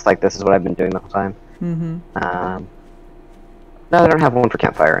 Waypoints. Like this is what I've been doing the whole time. Mm-hmm. No, they don't have one for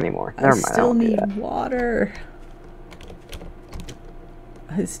campfire anymore. Never mind. I still need water.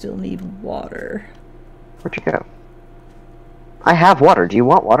 I still need water. Where'd you go? I have water. Do you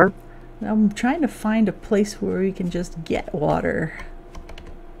want water? I'm trying to find a place where we can just get water.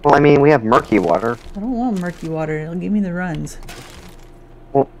 Well, I mean, we have murky water. I don't want murky water. It'll give me the runs.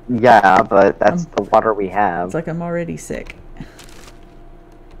 Well, yeah, but that's the water we have. It's like I'm already sick.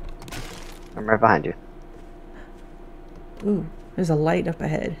 I'm right behind you. Ooh, there's a light up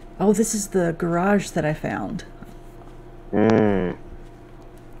ahead. Oh, this is the garage that I found. Mmm.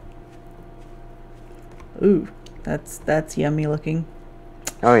 Ooh, that's yummy looking.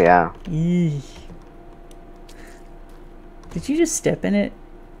 Oh yeah. Eee. Did you just step in it?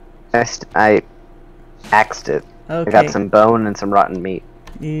 I axed it. Okay. I got some bone and some rotten meat.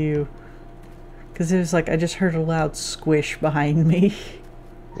 Ew. Because it was like I just heard a loud squish behind me.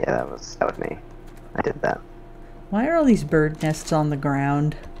 Yeah, that was me. I did that. Why are all these bird nests on the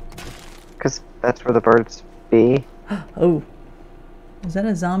ground? Because that's where the birds be. Oh. Is that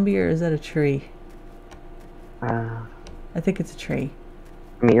a zombie or is that a tree? I think it's a tree.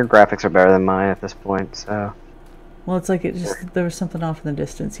 I mean, your graphics are better than mine at this point, so... Well, it's like there was something off in the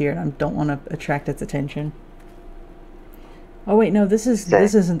distance here, and I don't want to attract its attention. Oh wait, no, this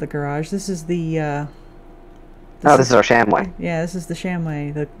isn't the garage. This is the this is our Shamway. Yeah, this is the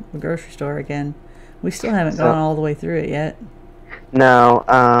Shamway, the grocery store again. We still haven't gone all the way through it yet. No,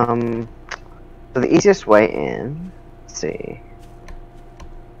 so the easiest way in, let's see.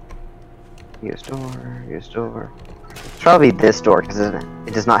 Use door. It's probably this door, because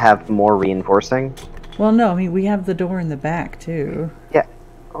it does not have more reinforcing. Well, no, I mean, we have the door in the back, too. Yeah,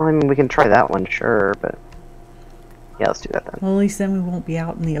 well, I mean, we can try that one, sure, but... Yeah, let's do that then. Well, at least then we won't be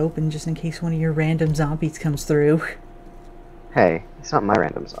out in the open, just in case one of your random zombies comes through. Hey, it's not my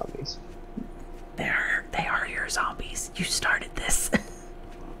random zombies. They are your zombies. You started this.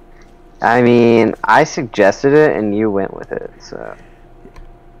 I mean, I suggested it, and you went with it, so...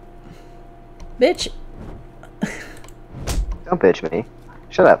 Bitch! Don't bitch me.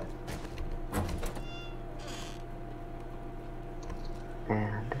 Shut up.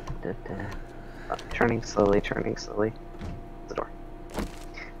 And... turning slowly. The door.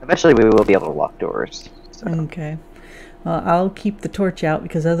 Eventually we will be able to lock doors. So. Okay. Well, I'll keep the torch out,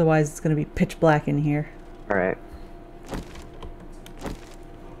 because otherwise it's going to be pitch black in here. Alright.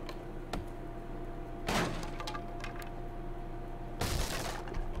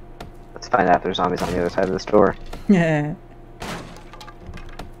 Let's find out if there's zombies on the other side of this door. Yeah.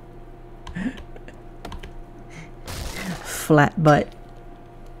 Flat butt.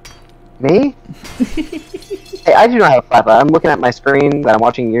 Me? Hey, I do not have a flat butt. I'm looking at my screen that I'm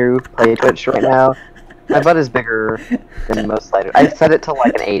watching you play Twitch right now. My butt is bigger than most sliders. I set it to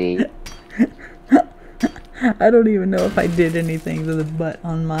like an 80. I don't even know if I did anything to the butt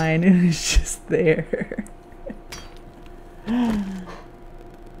on mine. It was just there.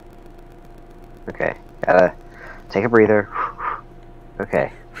 Okay, gotta take a breather.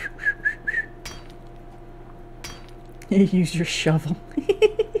 Okay. Use your shovel.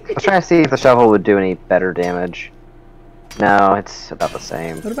 I was trying to see if the shovel would do any better damage. No, it's about the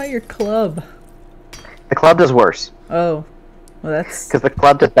same. What about your club? The club does worse. Oh. Well, that's... Because the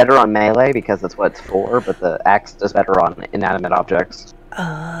club does better on melee, because that's what it's for, but the axe does better on inanimate objects.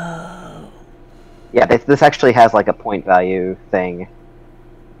 Oh. Yeah, this actually has like a point value thing.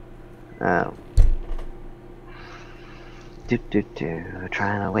 Trying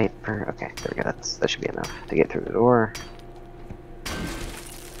to wait for... Okay, there we go. That should be enough to get through the door.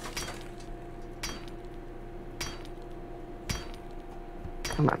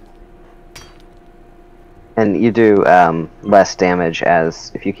 Come on. And you do less damage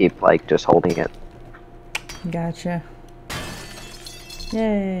as if you keep like just holding it. Gotcha.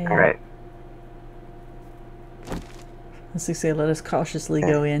 Yay. Alright. Let's just say let us cautiously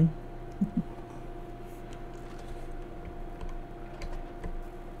go in.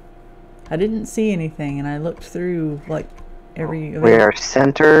 I didn't see anything, and I looked through like every... We are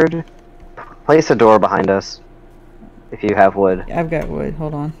centered. Place a door behind us. If you have wood. I've got wood.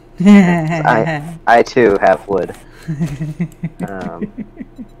 Hold on. I too have wood.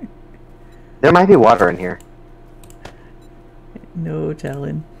 There might be water in here. No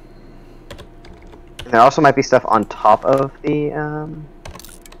telling. There also might be stuff on top of the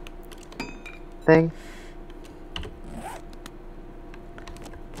thing.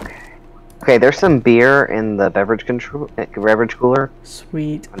 Okay, there's some beer in the beverage cooler.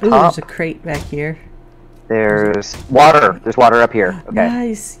 Sweet. Ooh, there's a crate back here. There's water. There's water up here. Okay.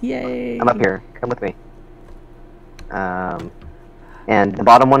 Nice. Yay. I'm up here. Come with me. And the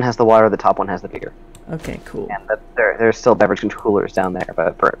bottom one has the water. The top one has the beer. Okay, cool. And there's still beverage coolers down there,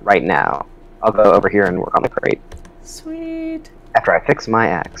 but for right now, I'll go over here and work on the crate. Sweet. After I fix my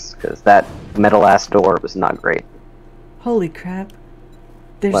axe, because that metal-ass door was not great. Holy crap.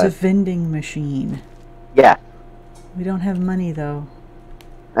 There's a vending machine. Yeah. We don't have money, though.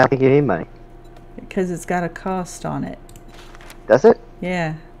 I don't think you need money. Because it's got a cost on it. Does it?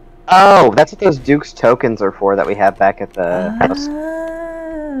 Yeah. Oh, that's what those Duke's tokens are for that we have back at the house.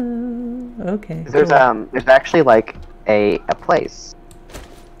 Okay. There's cool. There's actually like a place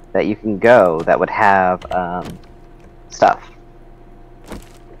that you can go that would have stuff.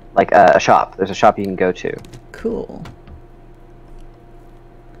 Like a shop. There's a shop you can go to. Cool.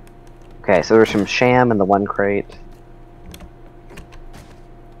 Okay, so there's some sham in the one crate.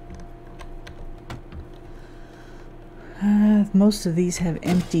 Most of these have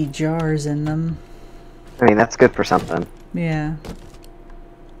empty jars in them. I mean, that's good for something. Yeah.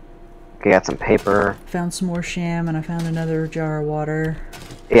 Okay, got some paper. Found some more sham, and I found another jar of water.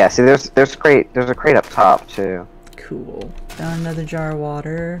 Yeah, see, there's a crate up top too. Cool. Found another jar of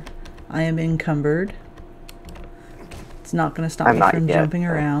water. I am encumbered. It's not going to stop I'm me not from yet, jumping so.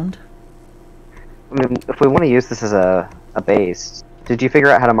 around. I mean, if we want to use this as a base, did you figure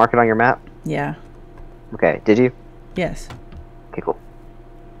out how to mark it on your map? Yeah. Okay, did you? Yes. Okay, cool.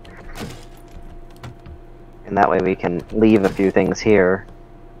 And that way we can leave a few things here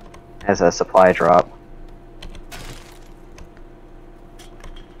as a supply drop.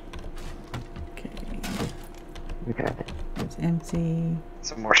 Okay. Okay. It's empty.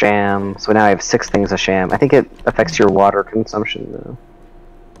 Some more sham. So now I have 6 things of sham. I think it affects your water consumption though.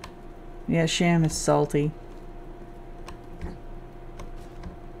 Yeah, sham is salty.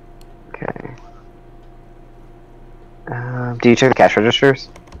 Okay. Do you check the cash registers?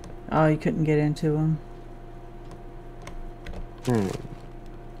 Oh, you couldn't get into them.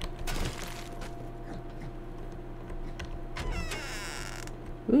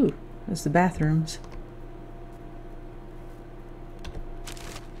 Ooh, that's the bathrooms.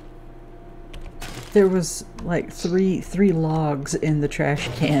 There was like three logs in the trash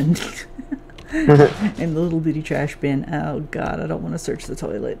can. In the little bitty trash bin. Oh god, I don't want to search the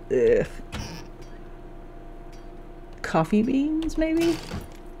toilet. Ugh. Coffee beans, maybe?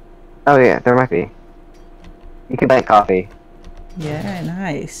 Oh yeah, there might be. You can bank coffee. Yeah,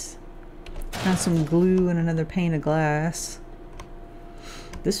 nice. Found some glue and another pane of glass.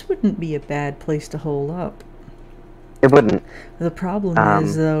 This wouldn't be a bad place to hole up. It wouldn't. The problem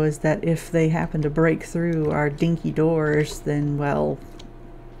is, though, is that if they happen to break through our dinky doors, then, well...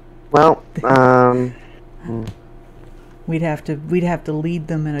 Well, we'd have to lead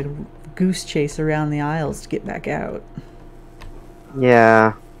them in a goose chase around the aisles to get back out.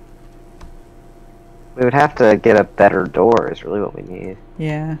 yeah. We would have to get a better door is really what we need.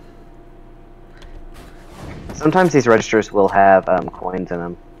 Yeah. Sometimes these registers will have coins in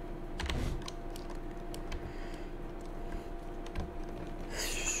them.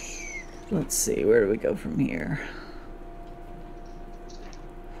 Let's see, where do we go from here?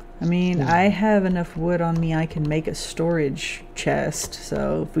 I mean, I have enough wood on me I can make a storage chest,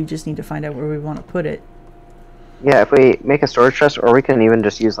 so if we just need to find out where we want to put it. Yeah, if we make a storage chest, or we can even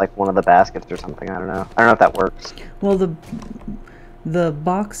just use like one of the baskets or something, I don't know. I don't know if that works. Well, the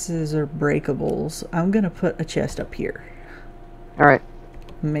boxes are breakables. I'm gonna put a chest up here. Alright.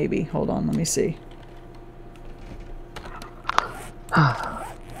 Maybe. Hold on, let me see.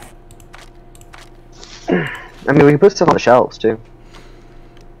 I mean, we can put stuff on the shelves, too.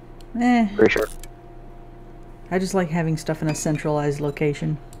 Pretty sure. I just like having stuff in a centralized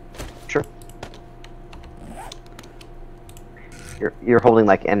location. Sure. You're holding,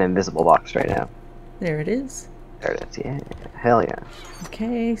 like, an invisible box right now. There it is. There it is, yeah. Hell yeah.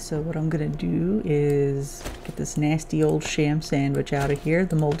 Okay, so what I'm gonna do is get this nasty old sham sandwich out of here,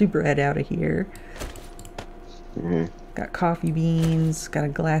 the moldy bread out of here. Got coffee beans, got a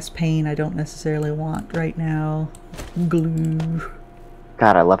glass pane I don't necessarily want right now. Glue.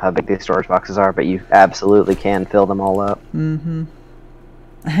 God, I love how big these storage boxes are, but you absolutely can fill them all up.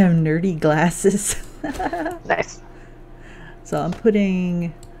 I have nerdy glasses. Nice. So I'm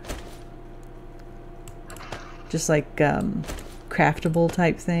putting just like craftable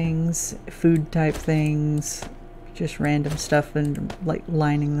type things, food type things, just random stuff, and like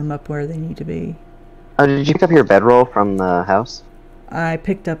lining them up where they need to be. Oh, did you pick up your bedroll from the house? I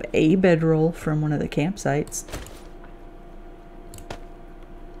picked up a bedroll from one of the campsites.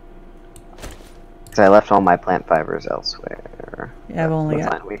 Because I left all my plant fibers elsewhere. Yeah, I've only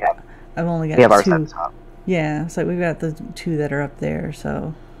got We have ours two. at the top. Yeah, it's like we've got the 2 that are up there,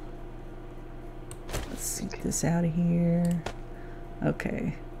 so let's get this out of here.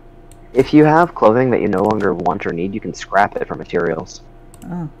 Okay. If you have clothing that you no longer want or need, you can scrap it for materials.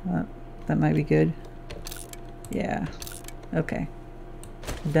 Oh, that might be good. Yeah. Okay.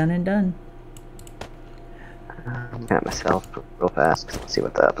 Done and done. I'm looking at myself real fast because let's see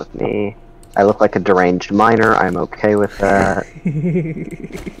what's up with me. I look like a deranged miner. I'm okay with that.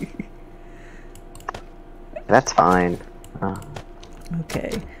 That's fine.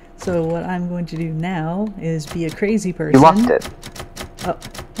 Okay. So what I'm going to do now is be a crazy person. You locked it. Oh,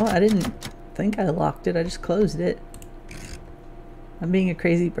 well, I didn't think I locked it. I just closed it. I'm being a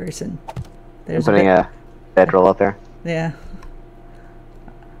crazy person. There's putting a bedroll up there. Yeah.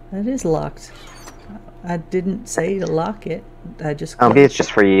 That is locked. I didn't say to lock it. I just closed maybe it's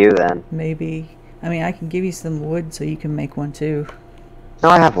just for you then. Maybe. I mean, I can give you some wood so you can make one too. No,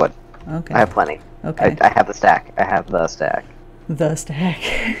 I have wood. Okay. I have plenty. Okay. I have the stack. I have the stack. The stack.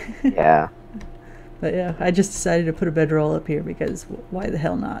 Yeah. But yeah, I just decided to put a bedroll up here because why the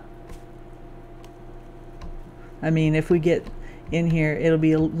hell not? I mean, if we get in here, it'll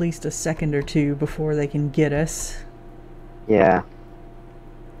be at least a second or two before they can get us. Yeah.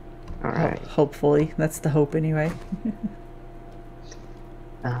 Alright. Hopefully. That's the hope anyway.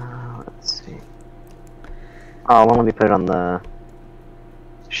 Let's see. Oh, well, let me put it on the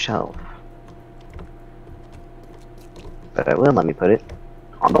shelf. But I will let me put it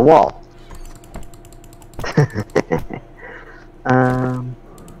on the wall.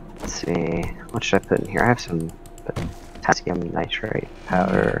 Let's see. What should I put in here? I have some potassium nitrate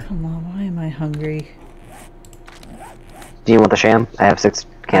powder. Come on, why am I hungry? Do you want the sham? I have 6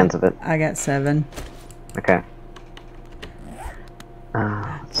 cans of it. I got 7. Okay.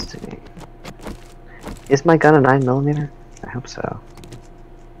 Let's see. Is my gun a 9mm? I hope so.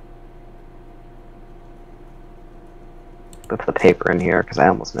 Put the paper in here because I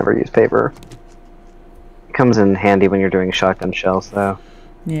almost never use paper. It comes in handy when you're doing shotgun shells, though.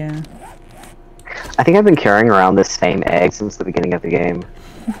 Yeah. I think I've been carrying around this same egg since the beginning of the game.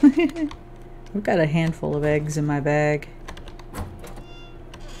 I've got a handful of eggs in my bag.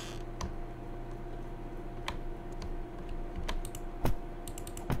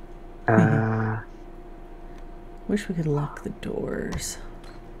 Wish we could lock the doors.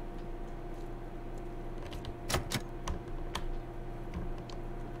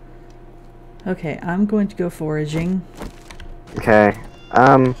 Okay, I'm going to go foraging. Okay.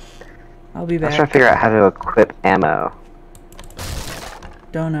 I'll be I'm back. trying to figure out how to equip ammo.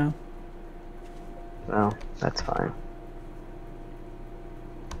 Don't know. Well, that's fine.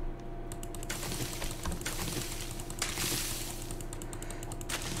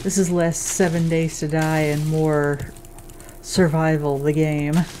 This is less 7 Days to Die and more survival the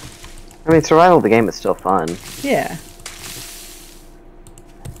game. I mean, survival of the game is still fun. Yeah.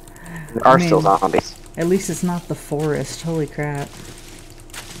 There are still zombies. At least it's not the forest. Holy crap.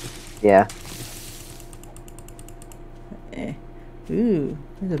 Yeah. Ooh,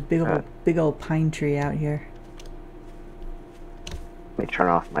 there's a big old pine tree out here. Let me turn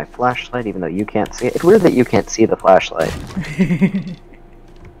off my flashlight, even though you can't see it. It's weird that you can't see the flashlight.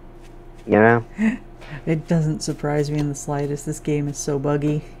 You know? It doesn't surprise me in the slightest. This game is so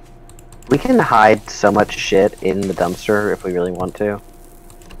buggy. We can hide so much shit in the dumpster if we really want to.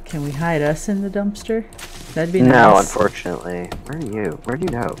 Can we hide us in the dumpster? That'd be nice. No, unfortunately. Where are you? Where'd you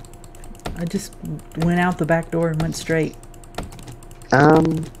go? I just went out the back door and went straight.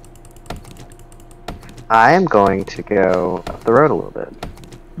 I am going to go up the road a little bit.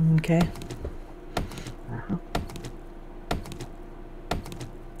 Okay.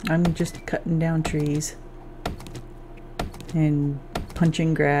 I'm just cutting down trees. And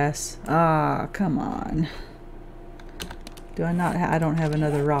punching grass. Ah, come on. Do I not I don't have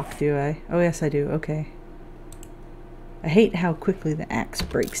another rock, do I? Oh, yes, I do. Okay. I hate how quickly the axe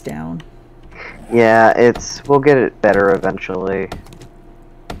breaks down. Yeah, we'll get it better eventually.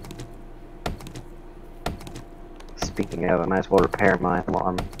 Speaking of, I might as well repair mine while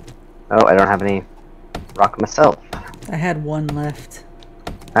I'm... Oh, I don't have any rock myself. I had one left.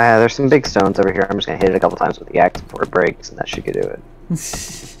 There's some big stones over here. I'm just gonna hit it a couple times with the axe before it breaks, and that should do it.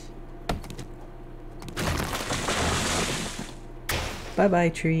 Bye-bye,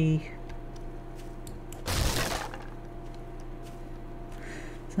 tree.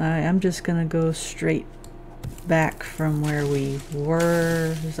 So I'm just gonna go straight back from where we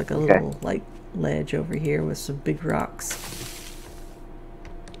were. There's like a little like ledge over here with some big rocks.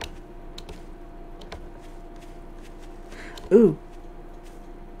 Ooh.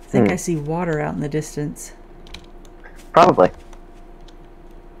 I think I see water out in the distance. Probably.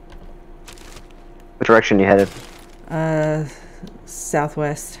 Which direction you headed?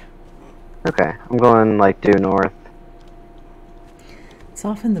 Southwest. Okay, I'm going like due north. It's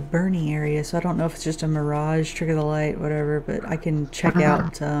off in the Bernie area, so I don't know if it's just a mirage, trick of the light, whatever, but I can check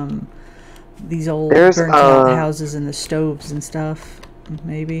out these old burnt out houses and the stoves and stuff,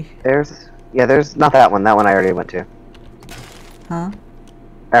 maybe. There's not that one. That one I already went to. Huh?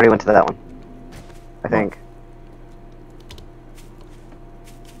 I already went to that one. I think.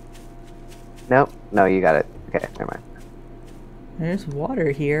 Nope. No, you got it. Okay, never mind. There's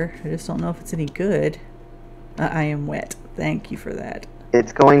water here. I just don't know if it's any good. I am wet. Thank you for that.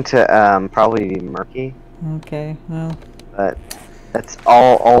 It's going to probably be murky. Okay, well. But that's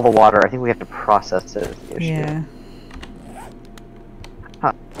all the water. I think we have to process it. Yeah.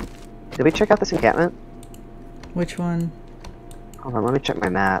 Huh. Did we check out this encampment? Which one? Hold on, let me check my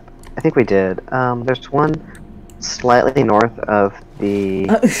map. I think we did. There's one slightly north of the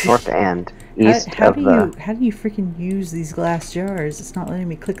north end, east how do you freaking use these glass jars? It's not letting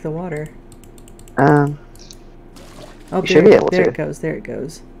me click the water. Oh, there it goes. There it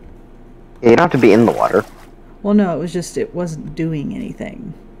goes. Yeah, you don't have to be in the water. Well, no, it was just it wasn't doing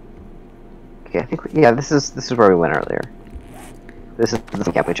anything. Okay, I think yeah, this is where we went earlier. This is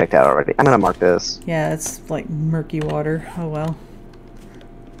the camp we checked out already. I'm gonna mark this. Yeah, it's like murky water. Oh well.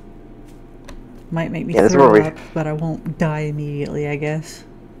 Might make me Yeah, this is throw where we. up, but I won't die immediately, I guess.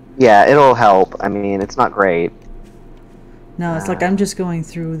 Yeah, it'll help. I mean, it's not great. No, it's like I'm just going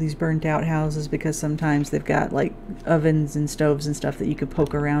through these burnt out houses because sometimes they've got like ovens and stoves and stuff that you could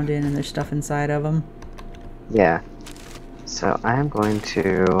poke around in and there's stuff inside of them. Yeah. So I'm going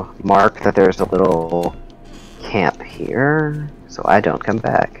to mark that there's a little camp here, so I don't come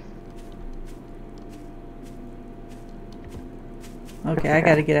back. Okay, I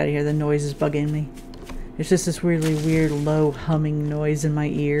gotta get out of here. The noise is bugging me. It's just this weirdly weird low humming noise in my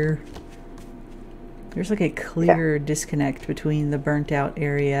ear. There's like a clear disconnect between the burnt out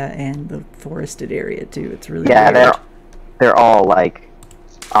area and the forested area too. It's really weird. They're all like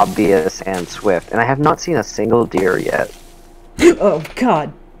obvious and swift, and I have not seen a single deer yet. Oh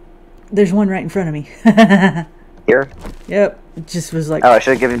god. There's one right in front of me. Here? Yep. It just was like Oh, I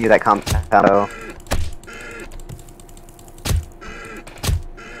should have given you that combo.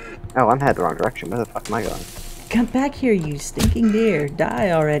 Oh, I'm headed the wrong direction. Where the fuck am I going? come back here, you stinking deer.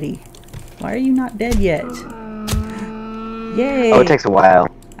 Die already. Why are you not dead yet? Yay. Oh, it takes a while.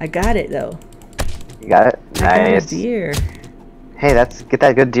 I got it though. You got it? I got a Nice. deer. Hey, get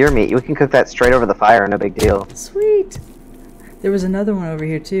that good deer meat. We can cook that straight over the fire, no big deal. Sweet. There was another one over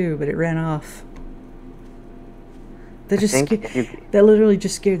here too, but it ran off. That that literally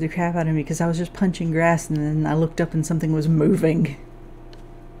just scared the crap out of me because I was just punching grass and then I looked up and something was moving.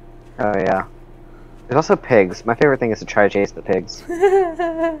 Oh yeah. There's also pigs. My favorite thing is to try to chase the pigs.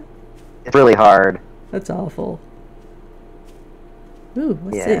 It's really hard. That's awful. Ooh,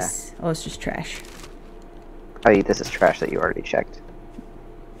 what's this? Oh, it's just trash. Oh, this is trash that you already checked.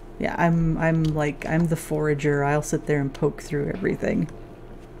 Yeah, I'm the forager. I'll sit there and poke through everything.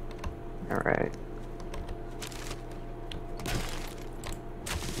 Alright.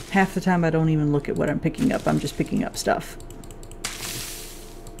 Half the time I don't even look at what I'm picking up. I'm just picking up stuff.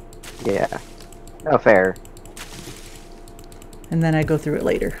 Yeah. No fair. And then I go through it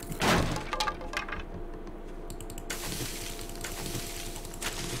later.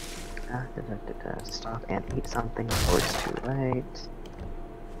 Stop and eat something before it's too late.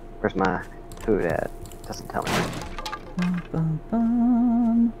 Where's my food at? Doesn't tell me. Bum, bum,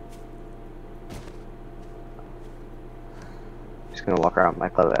 bum. Just gonna walk around with my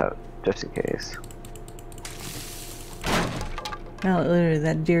clothes out, just in case. No, literally,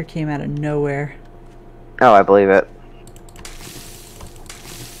 that deer came out of nowhere. Oh, I believe it.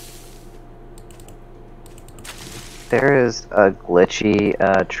 There is a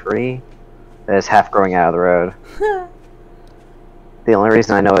glitchy tree that is half growing out of the road. The only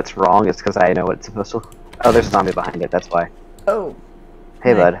reason I know it's wrong is because I know what it's supposed to... Oh, there's a zombie behind it, that's why. Oh.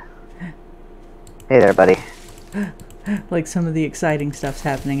 Hey, bud. Hey there, buddy. Like some of the exciting stuff's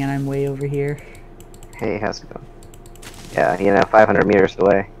happening and I'm way over here. Hey, how's it going? Yeah, 500 meters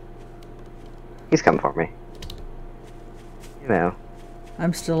away. He's coming for me. You know.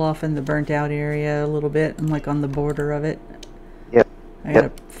 I'm still off in the burnt out area a little bit. I'm like on the border of it. Yep. I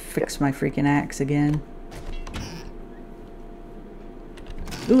gotta fix my freaking axe again.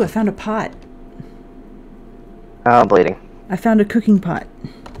 Ooh, I found a pot. Oh, I'm bleeding. I found a cooking pot.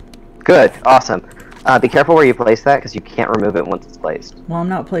 Good. Awesome. Be careful where you place that, because you can't remove it once it's placed. Well, I'm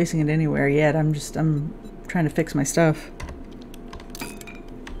not placing it anywhere yet. I'm trying to fix my stuff.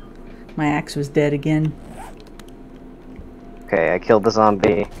 My axe was dead again. Okay, I killed the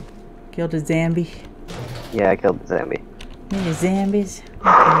zombie. Killed a zombie. Yeah, I killed the zombie. Many zombies.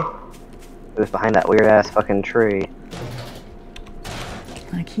 Okay. It was behind that weird-ass fucking tree.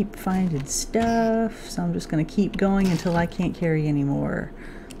 I keep finding stuff, so I'm just gonna keep going until I can't carry anymore.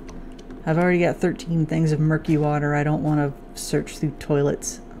 I've already got 13 things of murky water. I don't want to search through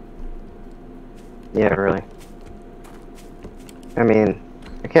toilets. Yeah, really. I mean,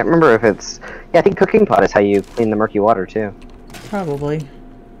 I can't remember if it's... Yeah, I think cooking pot is how you clean the murky water, too. Probably.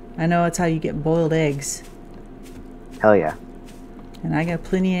 I know it's how you get boiled eggs. Hell yeah. And I got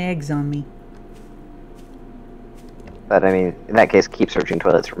plenty of eggs on me. But, I mean, in that case, keep searching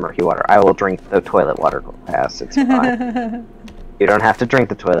toilets for murky water. I will drink the toilet water glass. It's fine. You don't have to drink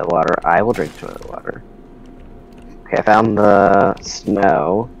the toilet water. I will drink toilet water. Okay, I found the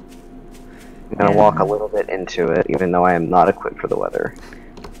snow. I'm gonna walk a little bit into it, even though I am not equipped for the weather.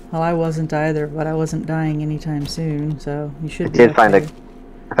 Well, I wasn't either, but I wasn't dying anytime soon, so you should I found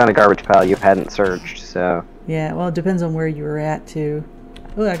a garbage pile you hadn't searched, so... Yeah, well, it depends on where you were at, too.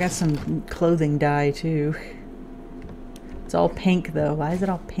 Oh, I got some clothing dye, too. It's all pink, though. Why is it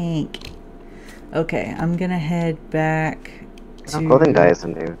all pink? Okay, I'm gonna head back to... Oh, clothing dye is a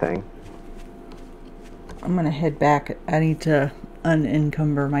new thing. I'm gonna head back. I need to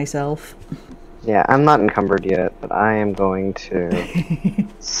unencumber myself. Yeah, I'm not encumbered yet, but I am going to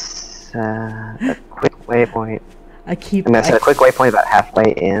set a quick waypoint. I'm gonna set a quick waypoint about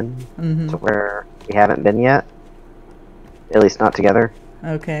halfway in to where we haven't been yet. At least not together.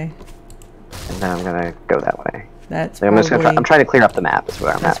 Okay. And then I'm gonna go that way. That's so I'm trying to clear up the map is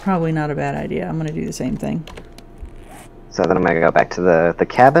where I'm at. That's probably not a bad idea. I'm gonna do the same thing. So then I'm gonna go back to the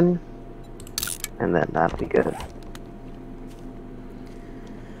cabin, and then that'll be good.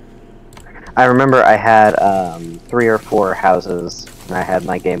 I remember I had 3 or 4 houses, and I had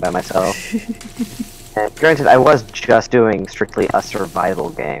my game by myself. And granted, I was just doing strictly a survival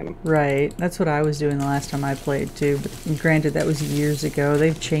game. Right, that's what I was doing the last time I played too, but granted that was years ago.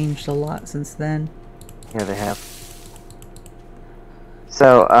 They've changed a lot since then. Yeah, they have.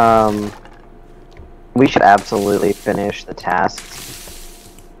 So, we should absolutely finish the tasks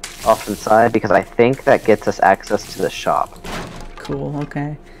off to the side, because I think that gets us access to the shop. Cool,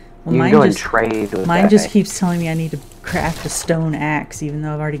 okay. Well, you can go and trade with mine just keeps telling me I need to craft a stone axe, even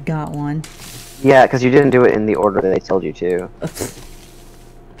though I've already got one. Yeah, because you didn't do it in the order that they told you to.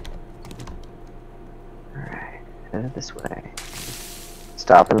 Alright, headed this way.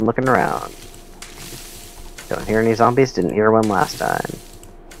 Stopping and looking around. Don't hear any zombies, didn't hear one last time.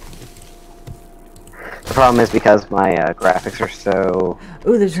 The problem is because my graphics are so...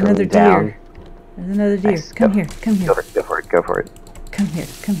 Ooh, there's another deer. There's another deer. Nice. Come here, come here. Go for it, go for it. Come here,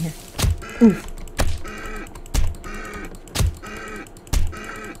 come here. Oof.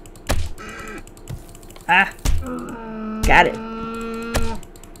 Ah! Got it.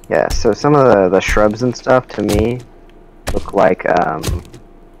 Yeah, so some of the shrubs and stuff, to me, look like,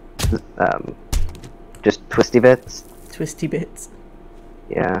 just twisty bits. Twisty bits.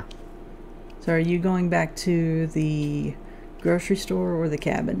 Yeah. So are you going back to the grocery store or the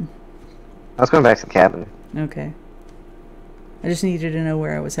cabin? I was going back to the cabin. Okay. I just needed to know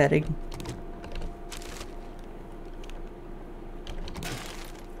where I was heading.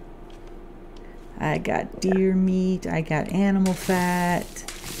 I got deer meat, I got animal fat.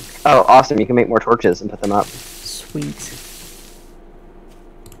 Oh, awesome, you can make more torches and put them up. Sweet.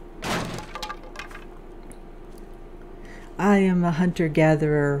 I am a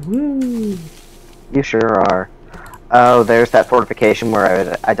hunter-gatherer. Woo! You sure are. Oh, there's that fortification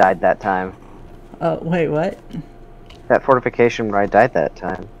where I died that time. Oh, wait, what? That fortification where I died that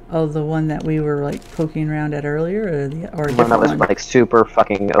time. Oh, the one that we were, like, poking around at earlier? Or a The different one that was, one? like, super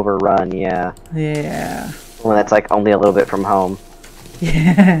fucking overrun, yeah. Yeah. The one that's, like, only a little bit from home.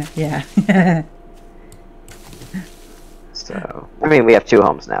 Yeah, yeah. So, I mean, we have 2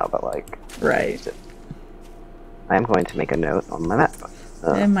 homes now, but, like... Right. I am going to make a note on my map.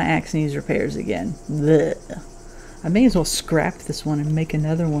 And my axe needs repairs again. Blech. I may as well scrap this one and make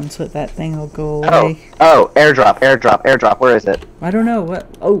another one so that thing will go away. Oh, airdrop, airdrop, airdrop. Where is it? I don't know. What?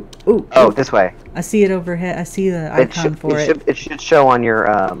 Oh, oh. Oh, this way. I see it overhead. I see the icon for it. It should show on your,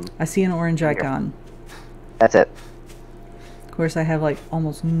 I see an orange icon. That's it. Of course, I have, like,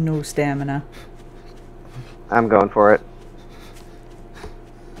 almost no stamina. I'm going for it.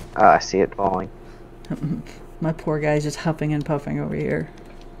 I see it falling. My poor guy's just huffing and puffing over here.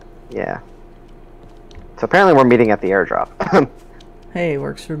 Yeah. So apparently we're meeting at the airdrop. Hey,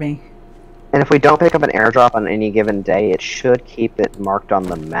 works for me. And if we don't pick up an airdrop on any given day, it should keep it marked on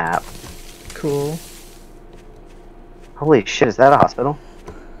the map. Cool. Holy shit, is that a hospital?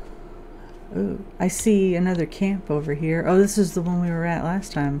 Ooh, I see another camp over here. Oh, this is the one we were at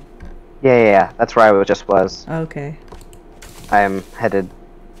last time. Yeah, that's where I just was. Okay. I am headed...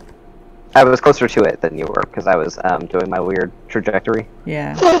 I was closer to it than you were, because I was doing my weird trajectory.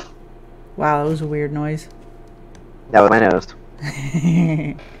 Yeah. Wow, that was a weird noise. That was my nose.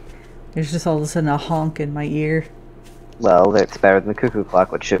 There's just all of a sudden a honk in my ear. Well, it's better than the cuckoo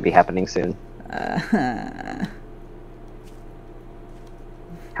clock, which should be happening soon.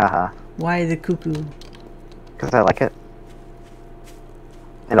 Haha. Why the cuckoo? Because I like it.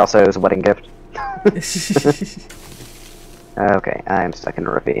 And also, it was a wedding gift. Okay, I'm stuck in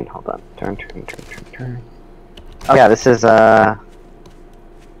a ravine. Hold on. Turn. Oh yeah, this is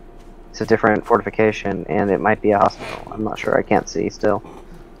it's a different fortification, and it might be a hospital. I'm not sure. I can't see still.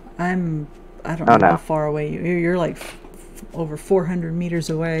 I don't know how far away you're like over 400 meters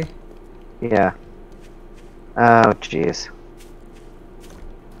away. Yeah. Oh jeez.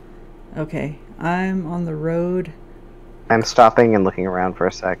 Okay, I'm on the road. I'm stopping and looking around for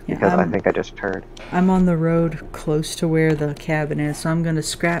a sec because I think I just heard. I'm on the road close to where the cabin is, so I'm going to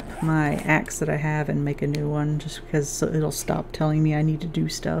scrap my axe that I have and make a new one just because it'll stop telling me I need to do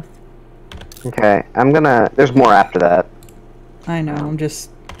stuff. Okay, there's more after that. I know, I'm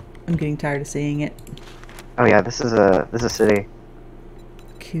getting tired of seeing it. Oh yeah, this is a city.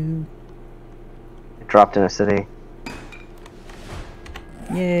 Cool. It dropped in a city.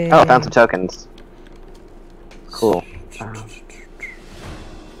 Yay. Oh, I found some tokens. Cool.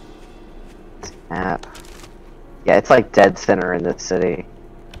 Map. Yeah, it's like dead center in this city.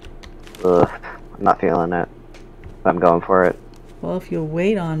 Ugh, I'm not feeling it. But I'm going for it. Well, if you'll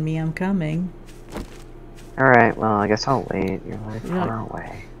wait on me, I'm coming. Alright, well, I guess I'll wait. You're like far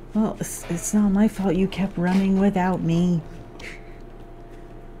away. Well, it's not my fault you kept running without me.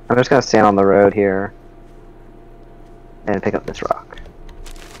 I'm just gonna stand on the road here and pick up this rock.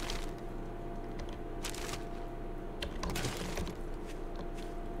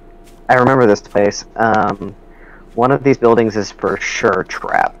 I remember this place. One of these buildings is for sure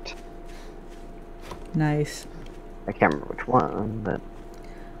trapped. Nice. I can't remember which one, but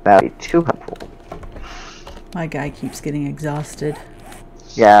that'd be too helpful. My guy keeps getting exhausted.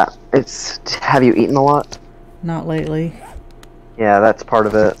 Yeah, have you eaten a lot? Not lately. Yeah, that's part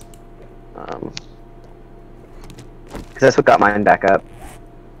of it. Cause that's what got mine back up.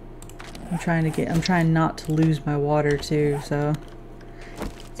 I'm trying not to lose my water too, so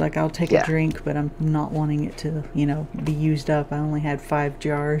it's like I'll take a drink, but I'm not wanting it to, you know, be used up. I only had 5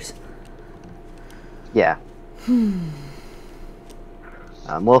 jars. Yeah.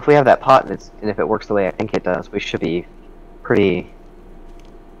 Well, if we have that pot and if it works the way I think it does, we should be pretty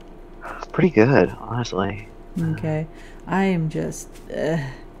good, honestly. Okay. I am just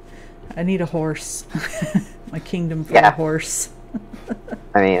I need a horse. My kingdom for a horse.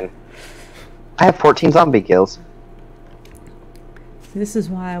 I mean, I have 14 zombie kills. This is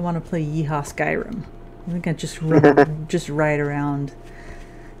why I want to play Yeehaw Skyrim. I think I just just ride around.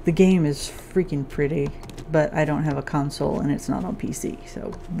 The game is freaking pretty, but I don't have a console and it's not on PC,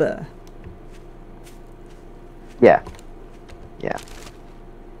 so buh. Yeah. Yeah.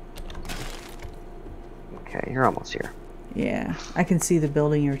 Okay, you're almost here. Yeah, I can see the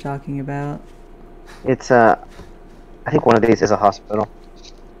building you're talking about. It's I think one of these is a hospital.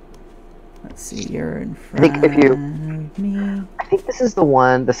 Let's see, you're in front I think if you of me. I think this is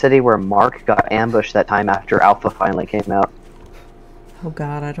the city where Mark got ambushed that time after Alpha finally came out. Oh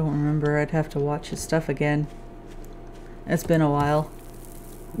god, I don't remember. I'd have to watch his stuff again. It's been a while.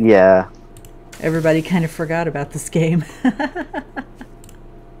 Yeah. Everybody kind of forgot about this game.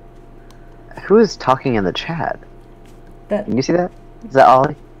 Who is talking in the chat? Can you see that? Is that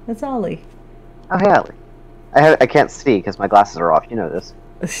Ollie? That's Ollie. Oh, hey, Ollie. I can't see because my glasses are off. You know this.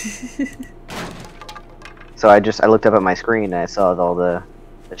 So I looked up at my screen and I saw all the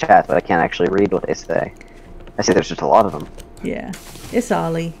chats, but I can't actually read what they say. I see there's just a lot of them. Yeah, it's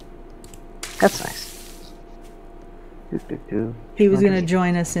Ollie. That's nice. He was gonna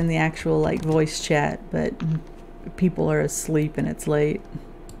join us in the actual like voice chat, but people are asleep and it's late.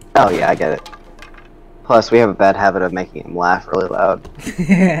 Oh yeah, I get it. Plus, we have a bad habit of making him laugh really loud.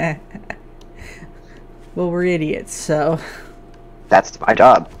 Well, we're idiots, so... That's my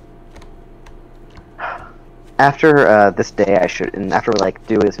job. After this day, after we like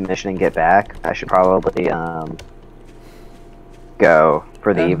do this mission and get back, I should probably go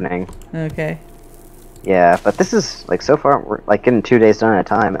for the evening. Okay. Yeah, but this is like so far we're like getting 2 days done at a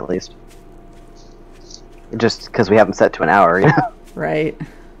time at least. Just because we haven't set to an hour, you know. Right.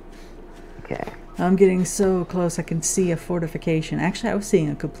 Okay. I'm getting so close I can see a fortification. Actually, I was seeing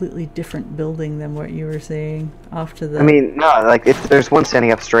a completely different building than what you were seeing off to the... I mean, no, like, there's one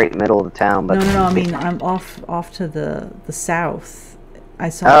standing up straight in the middle of the town, but... No, I mean, I'm off to the south. I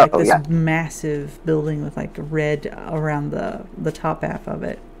saw like this massive building with like red around the top half of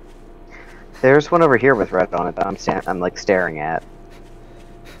it. There's one over here with red on it that I'm like staring at.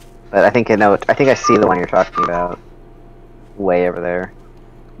 But I think I see the one you're talking about. Way over there.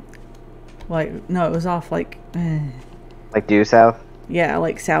 Like, no, it was off like... Like due south? Yeah,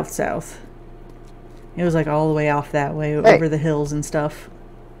 like south. It was like all the way off that way, over the hills and stuff.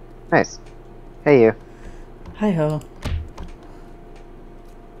 Nice. Hey, you. Hi-ho.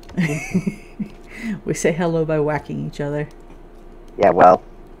 We say hello by whacking each other. Yeah, well.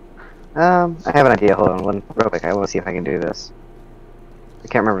 I have an idea. Hold on, real quick. I want to see if I can do this. I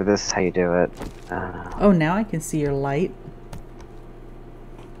can't remember if this is how you do it. Oh, now I can see your light.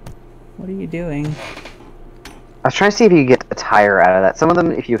 What are you doing? I was trying to see if you get a tire out of that. Some of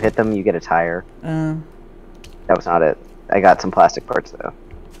them, if you hit them, you get a tire. That was not it. I got some plastic parts, though.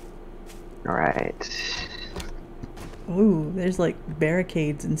 Alright. Ooh, there's like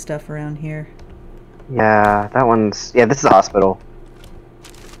barricades and stuff around here. Yeah, that one's... Yeah, this is a hospital.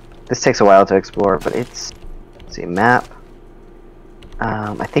 This takes a while to explore, but it's... Let's see, map.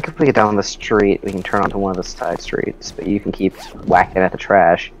 I think if we get down the street, we can turn onto one of the side streets, but you can keep whacking at the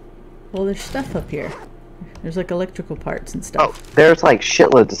trash. Well, there's stuff up here. There's like electrical parts and stuff. Oh, there's like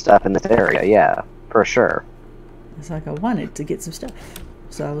shitloads of stuff in this area, yeah, for sure. It's like I wanted to get some stuff,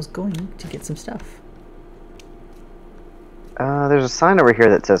 so I was going to get some stuff. There's a sign over here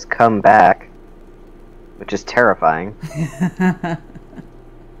that says "Come back," which is terrifying.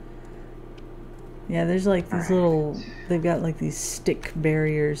 Yeah, there's like these little... They've got like these stick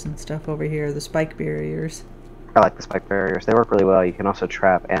barriers and stuff over here, the spike barriers. I like the spike barriers. They work really well. You can also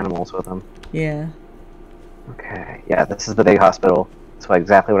trap animals with them. Yeah. Okay, yeah, this is the big hospital. That's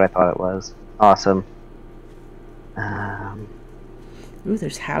exactly what I thought it was. Awesome. Ooh,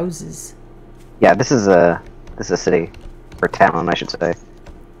 there's houses. Yeah, this is a city. Or town, I should say.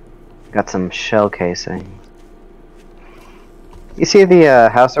 Got some shell casing. You see the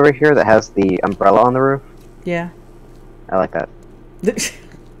house over here that has the umbrella on the roof? Yeah. I like that.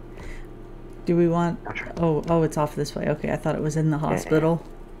 Do we want... Oh, it's off this way. Okay, I thought it was in the hospital.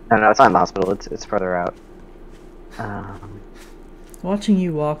 No, it's not in the hospital. It's further out. Watching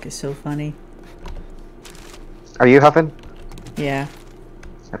you walk is so funny. Are you huffing? Yeah.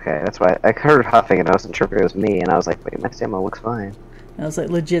 Okay, that's why I heard huffing and I wasn't sure if it was me, and I was like, wait, my stamina looks fine. I was like,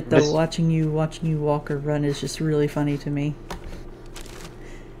 legit though, watching you walk or run is just really funny to me.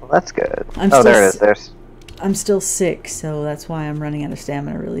 Well, that's good. There it is. I'm still sick, so that's why I'm running out of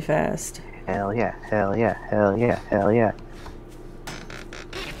stamina really fast. Hell yeah, hell yeah, hell yeah, hell yeah.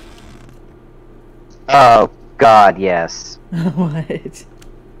 Oh, God, yes. What?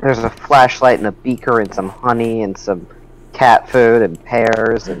 There's a flashlight and a beaker and some honey and some cat food and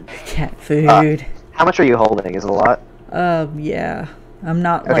pears and... Cat food. How much are you holding? Is it a lot? Yeah. I'm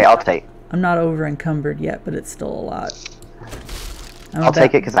not Okay, I'll take. I'm not over encumbered yet, but it's still a lot. I'll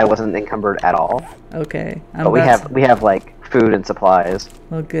take it because I wasn't encumbered at all. Okay. But we have like food and supplies.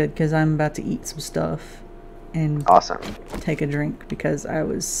 Well, good, because I'm about to eat some stuff and awesome. Take a drink because I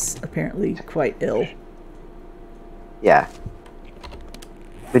was apparently quite ill. Yeah.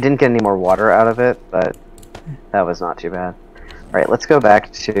 We didn't get any more water out of it, but that was not too bad. All right, let's go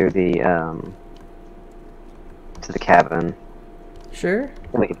back to the cabin. Sure.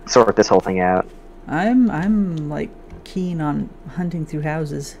 We can sort this whole thing out. I'm like keen on hunting through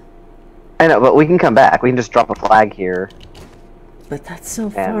houses. I know, but we can come back. We can just drop a flag here. But that's so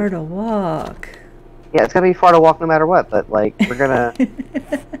far to walk. Yeah, it's gonna be far to walk no matter what, but like we're gonna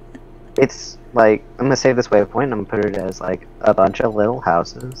it's like I'm gonna save this waypoint and I'm gonna put it as like a bunch of little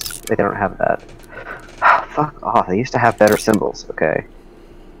houses. Wait, they don't have that. Fuck off, they used to have better symbols, okay.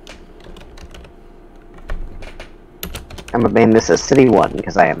 I'm gonna name this a city 1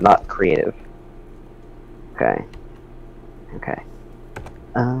 because I am not creative. Okay. Okay.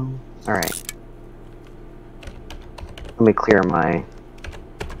 Alright. Let me clear my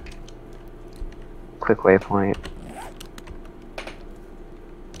quick waypoint.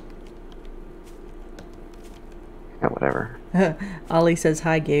 Oh, whatever. Ollie says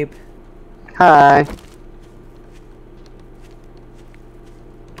hi, Gabe. Hi.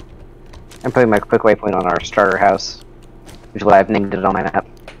 I'm putting my quick waypoint on our starter house, which is what I've named it on my map.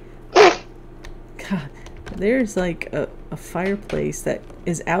 God, there's like a fireplace that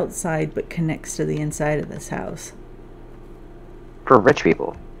is outside but connects to the inside of this house. For rich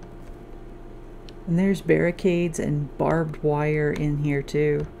people. And there's barricades and barbed wire in here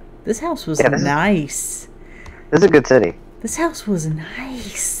too. This house was nice. This is a good city. This house was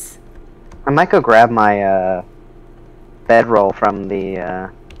nice. I might go grab my bedroll from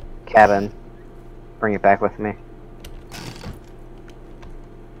the cabin. Bring it back with me.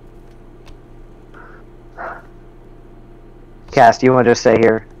 Cass, do you want to just stay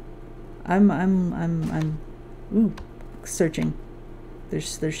here? I'm searching.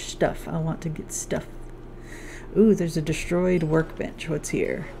 There's stuff. I want to get stuff. Ooh, there's a destroyed workbench. What's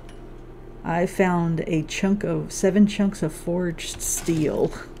here? I found a 7 chunks of forged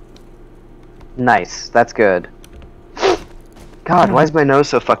steel. Nice. That's good. God, why is my nose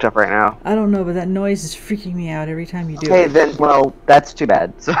so fucked up right now? I don't know, but that noise is freaking me out every time you do it. Okay, then, well, that's too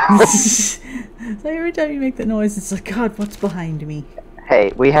bad. So every time you make the noise, it's like, God, what's behind me?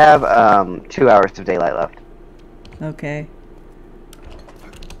 Hey, we have 2 hours of daylight left. Okay.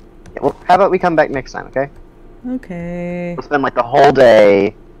 Yeah, well, how about we come back next time, okay? Okay. We'll spend like the whole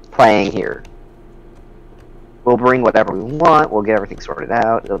day playing here. We'll bring whatever we want. We'll get everything sorted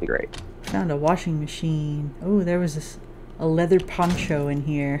out. It'll be great. Found a washing machine. Oh, there was a leather poncho in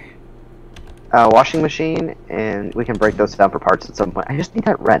here. Washing machine, and we can break those down for parts at some point. I just need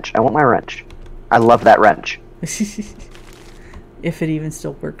that wrench. I want my wrench. I love that wrench. If it even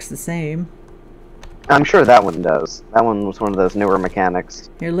still works the same. I'm sure that one does. That one was one of those newer mechanics.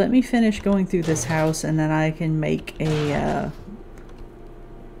 Here, let me finish going through this house, and then I can make a,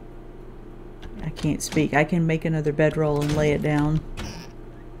 I can't speak. I can make another bedroll and lay it down.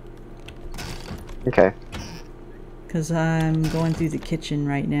 Okay. Because I'm going through the kitchen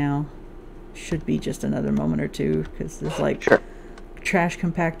right now. Should be just another moment or two, because there's like trash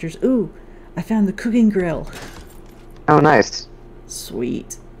compactors. Ooh, I found the cooking grill. Oh, nice.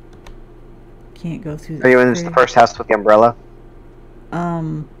 Sweet. Can't go through the Are you in the first house with the umbrella?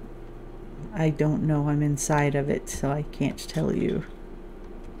 I don't know. I'm inside of it, so I can't tell you.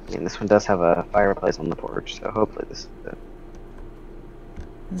 I mean, this one does have a fireplace on the porch, so hopefully this is good.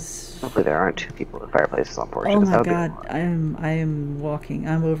 Hopefully there aren't two people with fireplaces on porches. Oh my god, I am walking.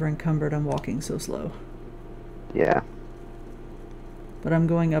 I'm over encumbered. I'm walking so slow. Yeah. But I'm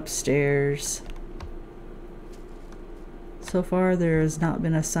going upstairs. So far there has not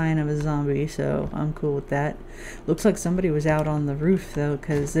been a sign of a zombie, so I'm cool with that. Looks like somebody was out on the roof though,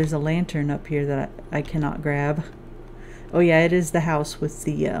 because there's a lantern up here that I cannot grab. Oh yeah, it is the house with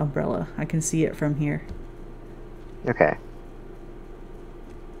the umbrella. I can see it from here. Okay.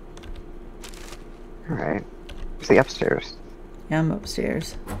 Alright. See upstairs. Yeah, I'm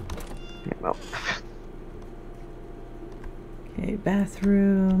upstairs. Yeah, well. Okay,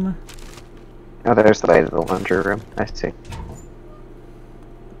 bathroom. Oh, there's the light of the laundry room. I see.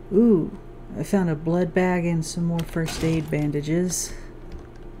 Ooh, I found a blood bag and some more first aid bandages.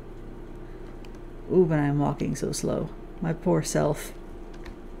 Ooh, but I'm walking so slow. My poor self.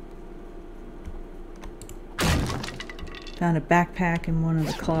 Found a backpack in one of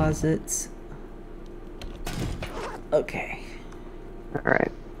the closets. Okay.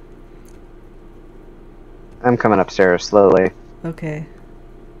 Alright. I'm coming upstairs slowly. Okay.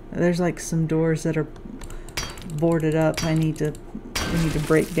 There's like some doors that are boarded up. We need to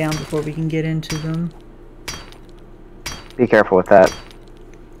break down before we can get into them. Be careful with that.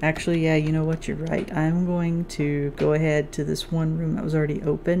 Actually, yeah, you know what? You're right. I'm going to go ahead to this one room that was already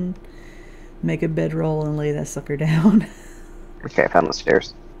open, make a bedroll, and lay that sucker down. Okay, I found the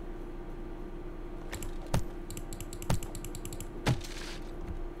stairs.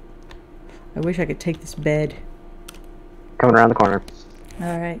 I wish I could take this bed. Coming around the corner.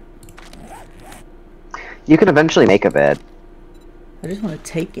 Alright. You can eventually make a bed. I just want to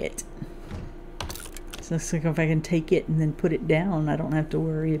take it. So it's like if I can take it and then put it down, I don't have to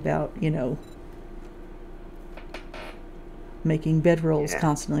worry about, you know, making bedrolls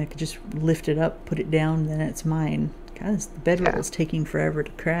constantly. I could just lift it up, put it down, then it's mine. God, the bedroll is taking forever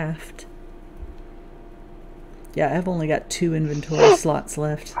to craft. Yeah, I've only got 2 inventory slots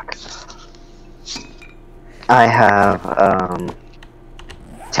left. I have,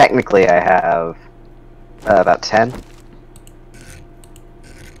 technically I have about 10.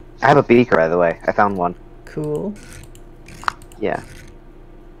 I have a beaker, by the way. I found one. Cool. Yeah.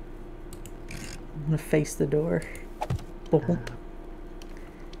 I'm gonna face the door. Boom.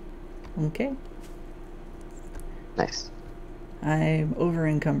 Okay. Nice. I'm over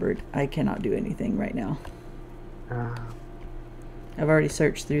encumbered. I cannot do anything right now. I've already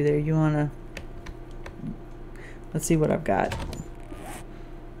searched through there. You wanna... Let's see what I've got. Do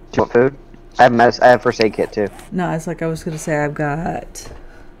you want food? I have first aid kit too. No, it's like I was gonna say I've got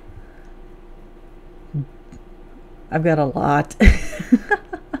a lot.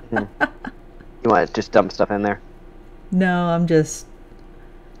 You want to just dump stuff in there? No, I'm just...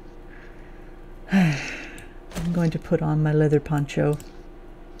 I'm going to put on my leather poncho.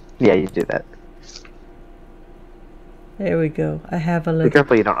 Yeah, you do that. There we go. I have a leather... Be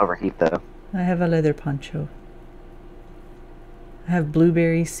careful you don't overheat though. I have a leather poncho. I have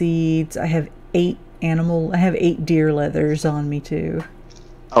blueberry seeds. I have 8 deer leathers on me too.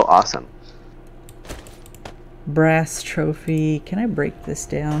 Oh, awesome. Brass trophy. Can I break this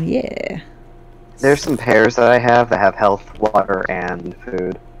down? Yeah. There's some pears that I have that have health, water, and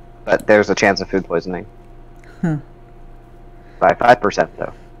food. But there's a chance of food poisoning. Huh. By 5%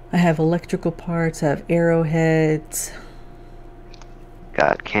 though. I have electrical parts. I have arrowheads.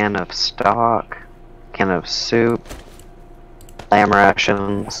 Got can of stock, can of soup, lamb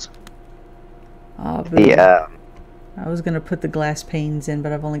rations. I was gonna put the glass panes in,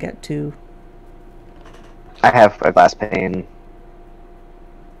 but I've only got 2. I have a glass pane.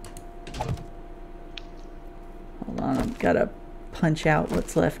 Hold on, I've gotta punch out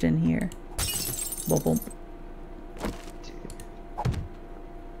what's left in here. Boom, boom.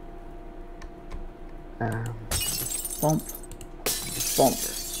 Bump. Bump.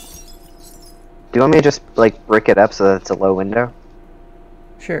 Do you want me to just, like, brick it up so that it's a low window?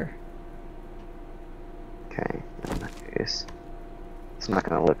 Sure. Okay, in that case. It's not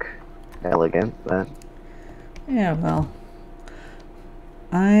gonna look elegant, but... Yeah, well,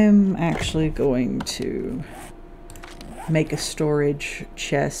 I'm actually going to make a storage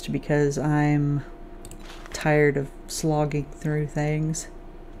chest because I'm tired of slogging through things.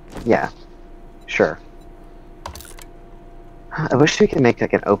 Yeah, sure. I wish we could make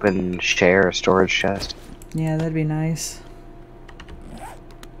like an open share storage chest. Yeah, that'd be nice.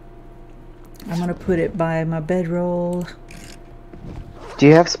 I'm gonna put it by my bedroll. Do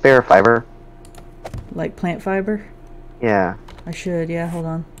you have spare fiber? Like plant fiber? Yeah. I should, yeah, hold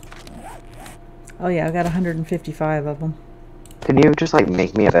on. Oh yeah, I got 155 of them. Can you just like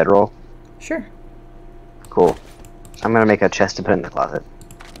make me a bedroll? Sure. Cool. I'm gonna make a chest to put in the closet.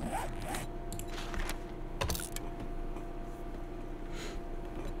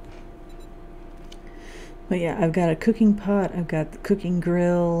 But yeah, I've got a cooking pot, I've got the cooking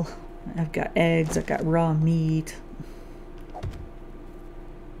grill, I've got eggs, I've got raw meat.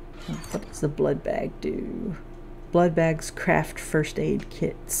 What does the blood bag do? Blood bags craft first aid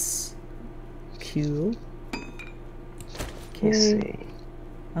kits. Cool. Let's Okay. see.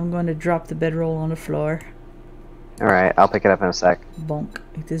 I'm going to drop the bedroll on the floor. Alright, I'll pick it up in a sec. Bonk.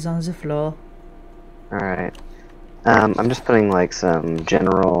 It is on the floor. Alright. I'm just putting like some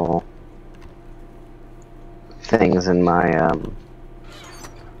general things in my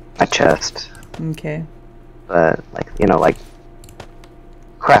my chest. Okay. But like, you know, like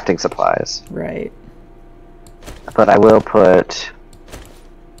crafting supplies. Right. But I will put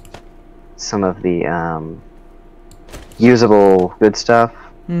some of the usable good stuff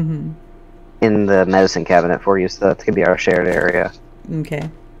Mm-hmm. in the medicine cabinet for you, so that could be our shared area. Okay.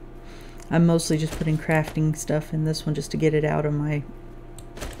 I'm mostly just putting crafting stuff in this one just to get it out of my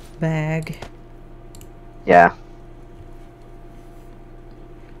bag. Yeah.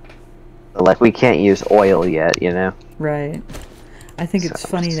 But, like, we can't use oil yet, you know? Right. I think it's So-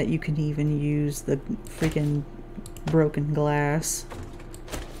 funny that you can even use the freaking broken glass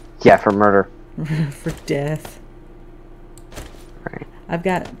Yeah, for murder. for death. Right. I've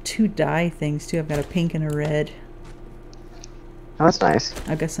got 2 dye things too. I've got a pink and a red. Oh, that's nice.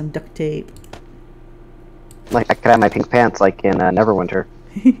 I've got some duct tape. Like, I could have my pink pants, like in Neverwinter.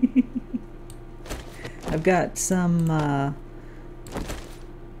 I've got some,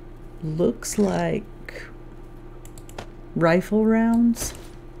 looks like rifle rounds.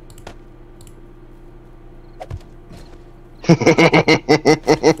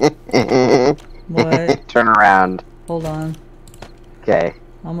 What? Turn around. Hold on. Okay.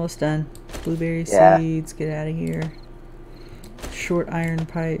 Almost done. Blueberry Yeah. seeds. Get out of here. Short iron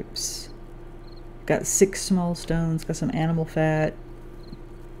pipes. Got 6 small stones. Got some animal fat.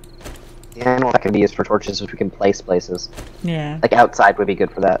 The animal that can be used for torches, which we can place places. Yeah. Like, outside would be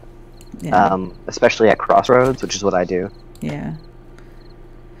good for that. Yeah. Especially at crossroads, which is what I do. Yeah.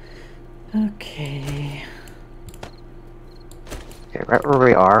 Okay. Okay, right where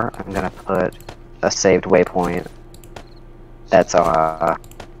we are, I'm gonna put a saved waypoint. That's our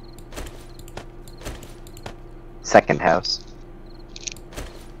second house.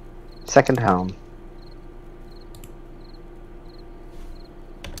 Second home.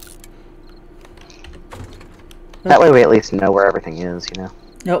 That way we at least know where everything is, you know?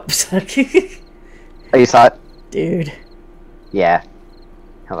 Nope. Sorry. Oh, you saw it? Dude. Yeah.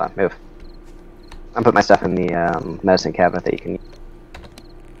 Hold on, move. I'm putting my stuff in the medicine cabinet that you can...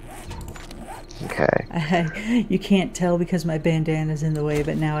 Okay. You can't tell because my bandana's in the way,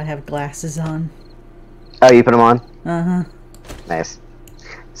 but now I have glasses on. Oh, you put them on? Uh-huh. Nice.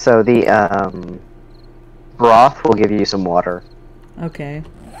 So the broth will give you some water, Okay.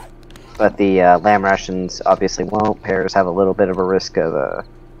 but the lamb rations obviously won't. Pears have a little bit of a risk of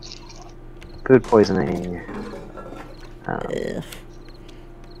food poisoning. Ugh.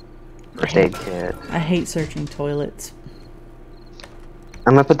 First aid kit. I hate searching toilets.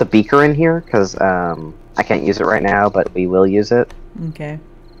 I'm gonna put the beaker in here because I can't use it right now, but we will use it. Okay.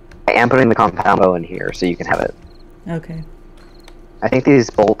 I am putting the compound bow in here so you can have it. Okay. I think these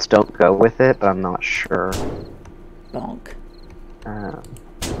bolts don't go with it, but I'm not sure. Bonk. Um,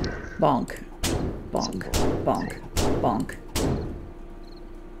 Bonk. Bonk. Bonk. Bonk.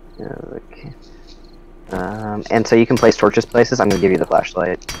 okay. And so you can place torches places. I'm gonna give you the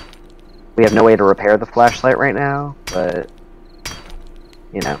flashlight. We have no way to repair the flashlight right now, but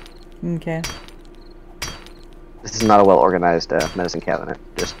you know, Okay. this is not a well-organized medicine cabinet.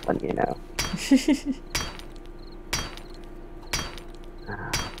 Just letting you know.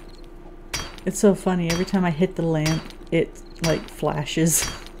 It's so funny. Every time I hit the lamp, it, like, flashes.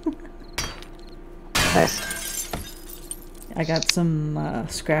 Nice. I got some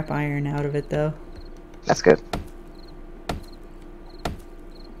scrap iron out of it, though. That's good.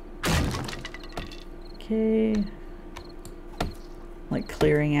 Okay. Like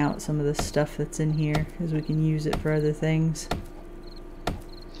clearing out some of the stuff that's in here because we can use it for other things.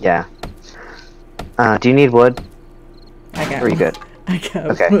 Yeah. Do you need wood? I got Or are you good? I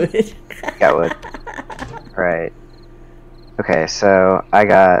got Okay. wood. Got wood. Right. Okay, so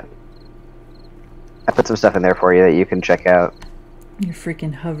I put some stuff in there for you that you can check out. Your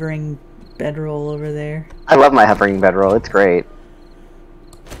freaking hovering bedroll over there. I love my hovering bedroll. It's great.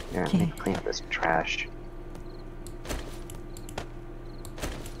 Here, let me Okay. clean up this trash.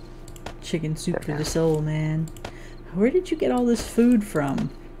 Chicken soup for the soul, man. Where did you get all this food from?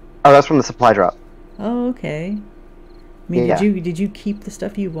 Oh, that's from the supply drop. Oh, okay. I mean, Yeah. did you keep the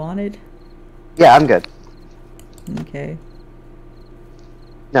stuff you wanted? Yeah, I'm good. Okay.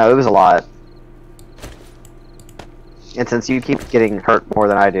 No, it was a lot. And since you keep getting hurt more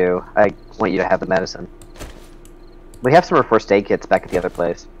than I do, I want you to have the medicine. We have some first aid kits back at the other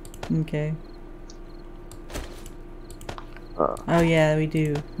place. Okay. Oh yeah, we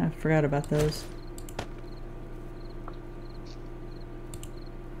do. I forgot about those.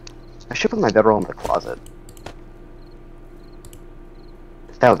 I should put my bedroll in the closet.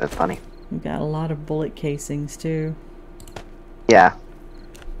 That would have been funny. We've got a lot of bullet casings too. Yeah.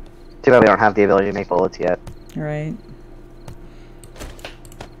 Too bad we don't have the ability to make bullets yet. Right.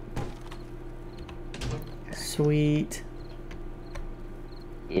 Sweet.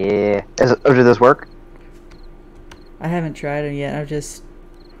 Yeah. Oh, did this work? I haven't tried it yet.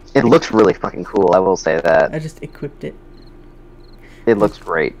 It looks really fucking cool, I will say that. I just equipped it. It looks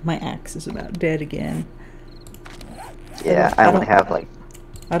great. My axe is about dead again. Yeah, I only have like...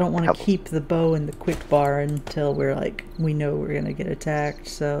 I don't want to keep the bow and the quick bar until we know we're gonna get attacked,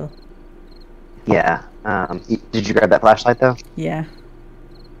 so... Yeah. Did you grab that flashlight though? Yeah.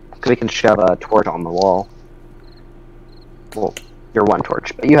 Because we can shove a torch on the wall. Well, you're one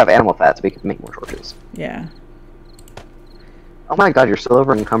torch, but you have animal fat, so we can make more torches. Yeah. Oh my god, you're still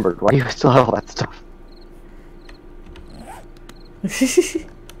over encumbered. Why do you still have all that stuff?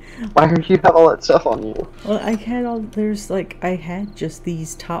 Why do you have all that stuff on you? Well, I had just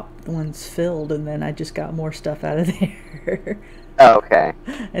these top ones filled, and then I just got more stuff out of there. Oh, okay.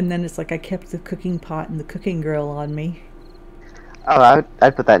 And then it's like I kept the cooking pot and the cooking grill on me. Oh,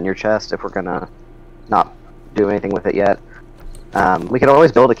 I'd put that in your chest if we're gonna not do anything with it yet. We could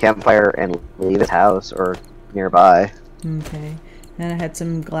always build a campfire and leave his house or nearby. Okay. And I had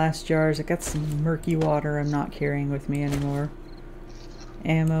some glass jars. I got some murky water I'm not carrying with me anymore.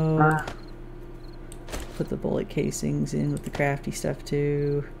 Ammo. Put the bullet casings in with the crafty stuff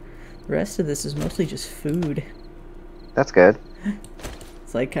too. The rest of this is mostly just food. That's good.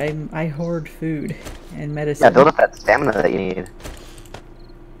 It's like I hoard food and medicine. Yeah, build up that stamina that you need.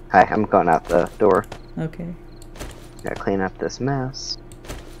 Hi, I'm going out the door. Okay. Gotta clean up this mess.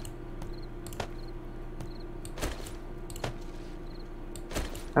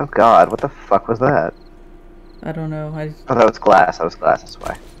 Oh god, what the fuck was that? I don't know. Oh, that was glass. That was glass, that's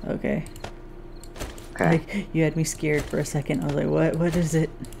why. Okay. Okay. You had me scared for a second. I was like, what? What is it?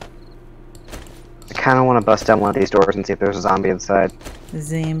 I kinda wanna bust down one of these doors and see if there's a zombie inside. A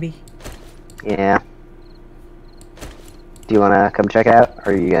zombie? Yeah. Do you wanna come check out?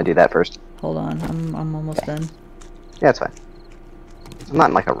 Or are you gonna do that first? Hold on. I'm almost done. Yeah, it's fine. I'm not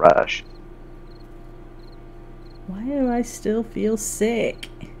in like a rush. Why do I still feel sick?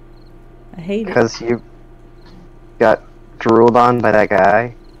 I hate it. Because you got drooled on by that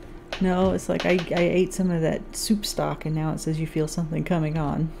guy? No, it's like I ate some of that soup stock and now it says you feel something coming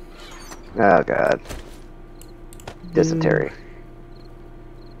on. Oh god. Dysentery.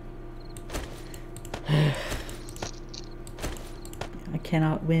 I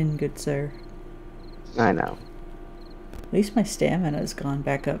cannot win, good sir. I know. At least my stamina's gone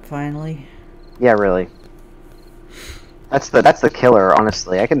back up finally. Yeah, really. That's the killer,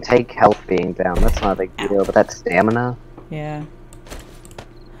 honestly. I can take health being down. That's not a big deal, but that stamina? Yeah.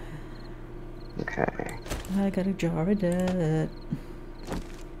 Okay. I got a jar of dirt.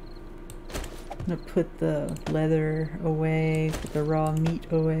 I'm gonna put the leather away, put the raw meat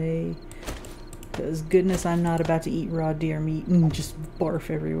away. Because goodness, I'm not about to eat raw deer meat and just barf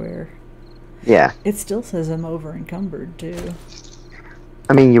everywhere. Yeah. It still says I'm over encumbered too.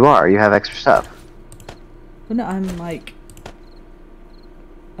 I mean, you are. You have extra stuff. But no, I'm like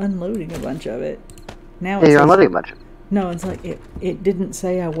unloading a bunch of it. Now Yeah, it you're says, unloading a bunch of it. no, it's like it didn't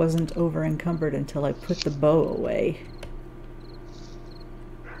say I wasn't over encumbered until I put the bow away.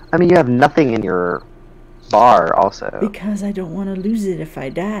 I mean, you have nothing in your bar, also. Because I don't want to lose it if I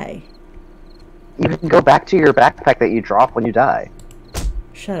die. You can go back to your backpack that you drop when you die.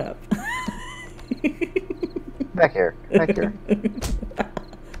 Shut up. Back here. Back here.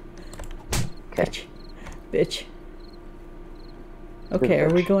 Okay. Bitch. Okay, are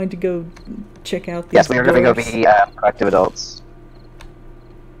we going to go check out these Yes, we are going to go doors? be productive adults.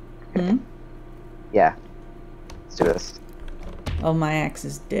 Hmm? Yeah. Let's do this. Oh, my axe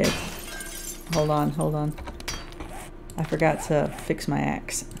is dead. Hold on, hold on. I forgot to fix my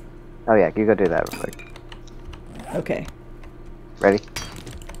axe. Oh yeah, you go do that real quick. Okay. Ready?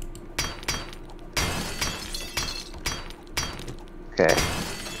 Okay.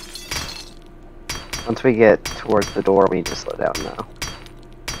 Once we get towards the door, we need to slow down now.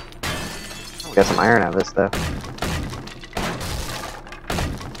 We got some iron out of this, though.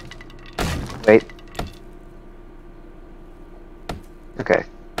 Wait. Okay.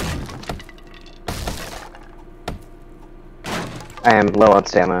 I am low on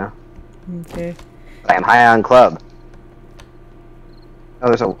stamina. Okay. I am high on club. Oh,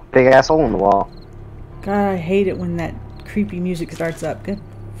 there's a big ass hole in the wall. God, I hate it when that creepy music starts up. Good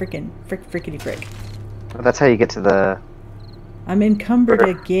frickety frick. Oh, that's how you get to the... I'm encumbered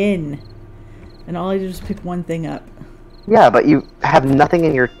again. And all I did was pick one thing up. Yeah, but you have nothing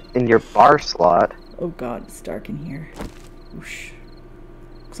in your bar slot. Oh god, it's dark in here. Whoosh.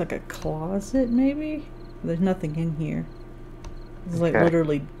 Looks like a closet, maybe? There's nothing in here. There's like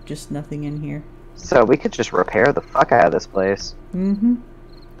literally just nothing in here. So we could just repair the fuck out of this place. Mm-hmm.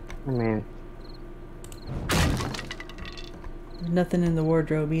 I mean... There's nothing in the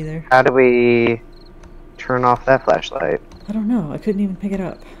wardrobe either. How do we turn off that flashlight? I don't know. I couldn't even pick it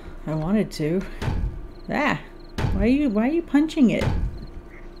up. I wanted to. Ah! Why are you punching it?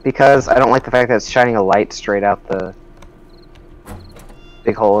 Because I don't like the fact that it's shining a light straight out the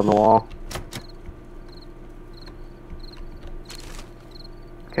big hole in the wall.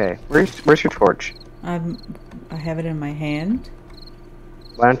 Okay, where's your torch? I have it in my hand.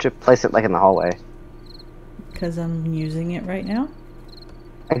 Why don't you place it like in the hallway? Because I'm using it right now.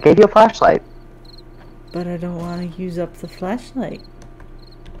 I gave you a flashlight. But I don't want to use up the flashlight.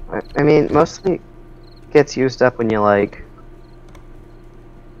 I mean, mostly gets used up when you like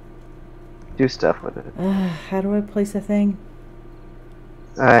do stuff with it. How do I place a thing?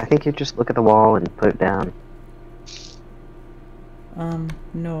 I think you just look at the wall and put it down.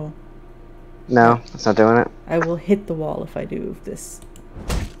 No. No, it's not doing it? I will hit the wall if I do this.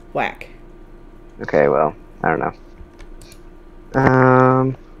 Whack. Okay, well, I don't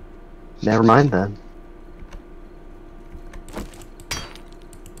know. Never mind then.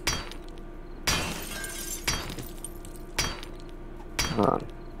 Hold on.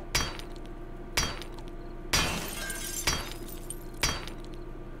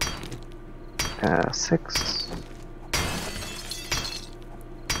 Six.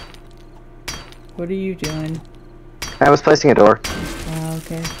 What are you doing? I was placing a door. Oh,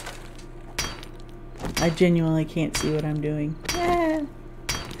 okay. I genuinely can't see what I'm doing.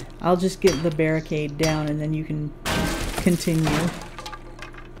 I'll just get the barricade down and then you can continue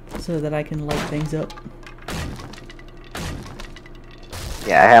so that I can light things up.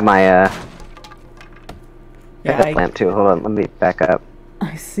 Yeah, I have my Yeah, headlamp too. Hold on, let me back up.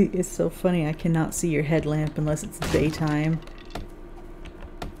 I see. It's so funny. I cannot see your headlamp unless it's daytime.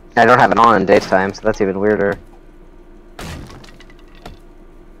 I don't have it on in daytime, so that's even weirder.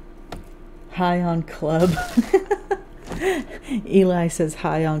 High on club. Eli says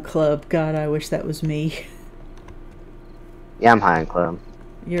hi on club. God, I wish that was me. Yeah, I'm high on club.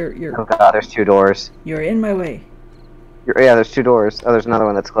 You're Oh god, there's two doors. You're in my way. Yeah, there's two doors. Oh, there's another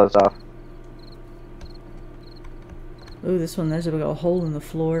one that's closed off. Ooh, this one, there's a big old hole in the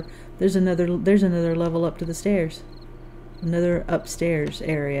floor. There's another level up to the stairs. Another upstairs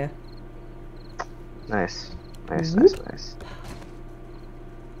area. Nice. Nice.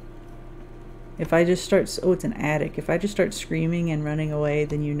 If I just start... Oh, it's an attic. If I just start screaming and running away,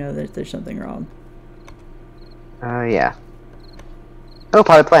 then you know that there's something wrong. Yeah. Oh,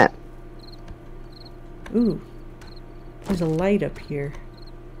 potted plant. Ooh. There's a light up here.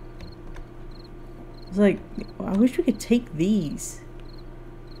 It's like, I wish we could take these.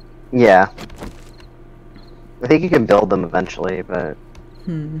 Yeah. I think you can build them eventually, but...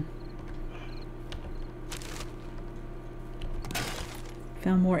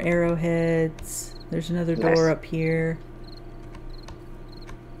 Found more arrowheads. There's another door up here.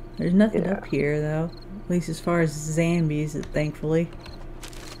 There's nothing up here, though. At least as far as zombies, thankfully.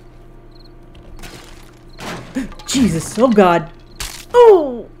 Jesus! Oh god!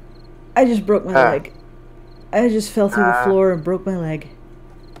 Oh! I just broke my leg. I just fell through the floor and broke my leg.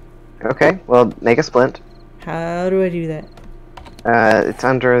 Okay, well, make a splint. How do I do that? It's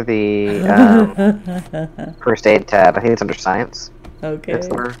under the first aid tab. I think it's under science. Okay.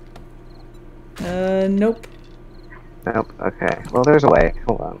 Nope. Nope, okay. Well, there's a way.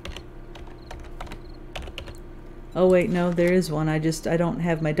 Hold on. Oh wait, no, there is one. I don't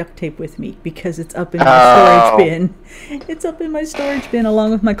have my duct tape with me because it's up in my Oh. storage bin. It's up in my storage bin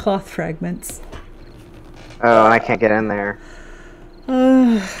along with my cloth fragments. Oh, and I can't get in there.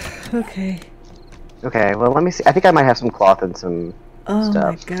 Okay. Okay, well, let me see. I think I might have some cloth and some Oh my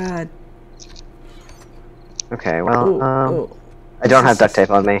stuff. god. Okay, well, Oh. I don't have duct tape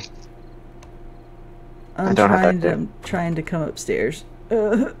on me. I'm trying to come upstairs.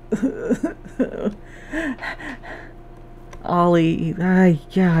 Ollie,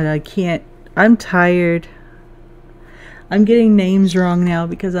 God, I can't. I'm tired. I'm getting names wrong now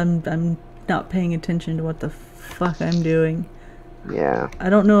because I'm not paying attention to what the fuck I'm doing. Yeah. I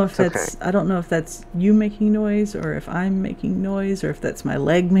don't know if that's I don't know if that's you making noise or if I'm making noise or if that's my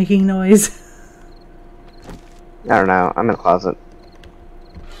leg making noise. I don't know. I'm in the closet.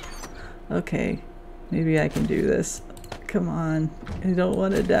 Okay. Maybe I can do this. Come on. I don't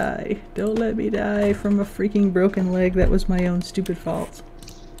want to die. Don't let me die from a freaking broken leg. That was my own stupid fault.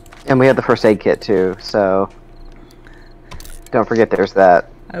 And we have the first aid kit too, so don't forget there's that.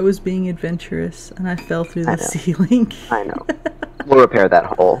 I was being adventurous and I fell through the ceiling. I know. We'll repair that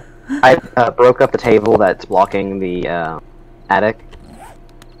hole. I broke up the table that's blocking the attic,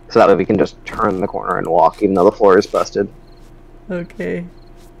 so that way we can just turn the corner and walk, even though the floor is busted. Okay.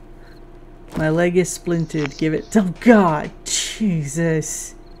 My leg is splintered. Give it. Oh God,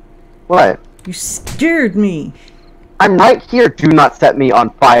 Jesus! What? You scared me. I'm right here. Do not set me on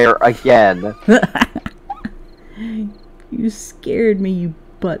fire again. You scared me, you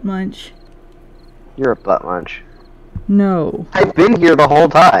butt munch. You're a butt munch. No. I've been here the whole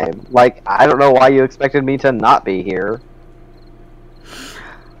time. Like, I don't know why you expected me to not be here.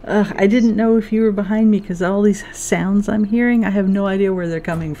 I didn't know if you were behind me because all these sounds I'm hearing, I have no idea where they're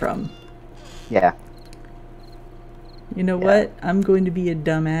coming from. Yeah. You know what? I'm going to be a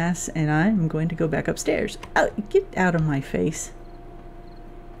dumbass and I'm going to go back upstairs. Get out of my face.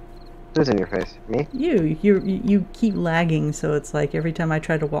 Who's in your face? Me? You keep lagging, so it's like every time I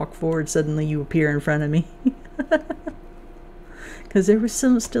try to walk forward, suddenly you appear in front of me. Because there was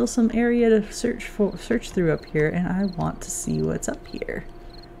still some area to search through up here, and I want to see what's up here.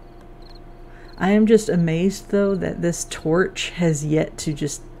 I am just amazed, though, that this torch has yet to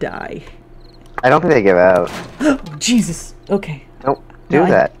just die. I don't think they give out. Oh, Jesus! Okay. Don't do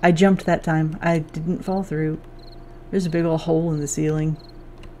that. I jumped that time. I didn't fall through. There's a big old hole in the ceiling.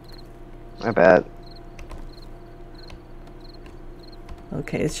 I bet.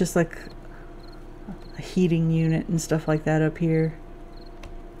 Okay, it's just like a heating unit and stuff like that up here.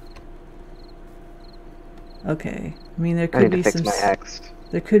 Okay. I mean, there could be some...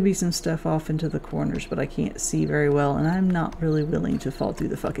 There could be some stuff off into the corners, but I can't see very well, and I'm not really willing to fall through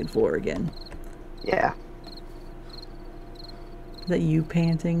the fucking floor again. Yeah. Is that you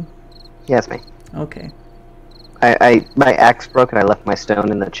panting? Yeah, it's me. Okay. My axe broke and I left my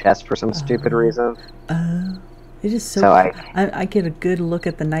stone in the chest for some stupid reason. It is so I get a good look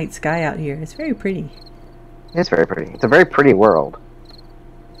at the night sky out here. It's very pretty. It's very pretty. It's a very pretty world.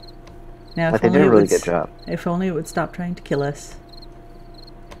 Now, but they did a really good job. If only it would stop trying to kill us.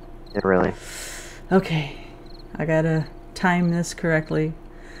 It really. Okay. I gotta time this correctly.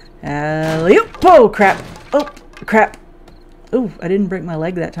 Oh, crap. Oh, crap. Oh, I didn't break my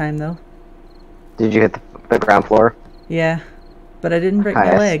leg that time, though. Did you hit the ground floor? Yeah, but I didn't break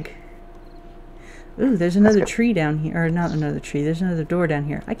my leg. Ooh, there's another tree down here. Or not another tree. There's another door down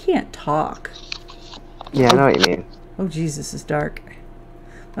here. I can't talk. Yeah, I know what you mean. Oh, Jesus, it's dark.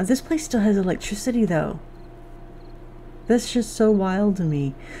 Wow, this place still has electricity, though. That's just so wild to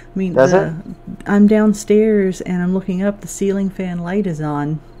me. I mean, I'm downstairs and I'm looking up. The ceiling fan light is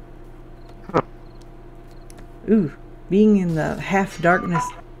on. Huh. Ooh, being in the half darkness.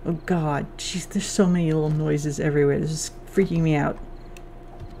 Oh God, jeez, there's so many little noises everywhere. This is freaking me out.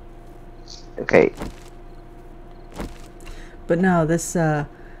 Okay. But no, this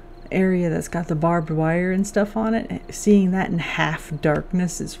area that's got the barbed wire and stuff on it, seeing that in half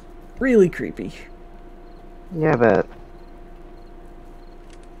darkness is really creepy. Yeah, but...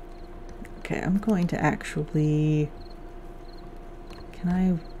 Okay, I'm going to actually... Can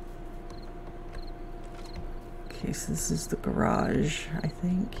I... Okay, so this is the garage, I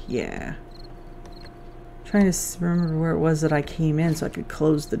think. Yeah. Trying to remember where it was that I came in so I could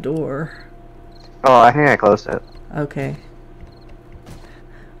close the door. Oh, I think I closed it. Okay.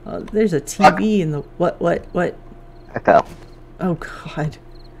 There's a TV in the... What? I fell. Oh, God.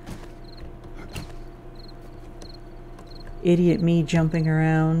 Idiot me jumping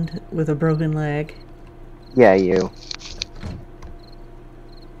around with a broken leg. Yeah, you.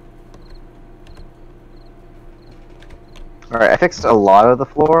 Alright, I fixed a lot of the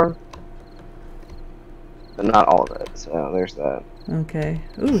floor. but not all of it. So there's that. Okay.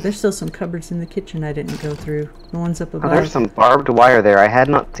 Ooh, there's still some cupboards in the kitchen I didn't go through. The ones up Oh, above. there's some barbed wire there. I had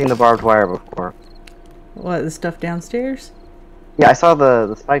not seen the barbed wire before. What, the stuff downstairs? Yeah, I saw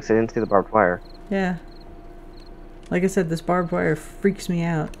the spikes. I didn't see the barbed wire. Yeah. Like I said, this barbed wire freaks me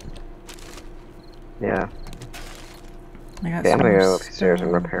out. Yeah. I got Okay, I'm gonna go stuff. upstairs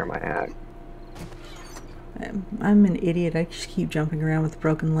and repair my axe. I'm an idiot. I just keep jumping around with a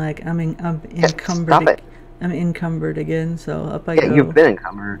broken leg. I'm encumbered. Stop it. I'm encumbered again, so up I Yeah, go. you've been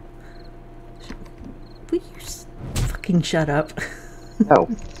encumbered. Will you fucking shut up? No.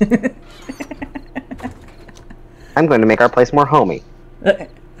 I'm going to make our place more homey. I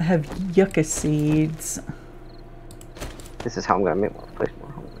have yucca seeds. This is how I'm going to make my place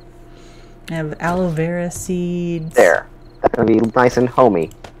more homey. I have aloe vera seeds. There. That's going to be nice and homey.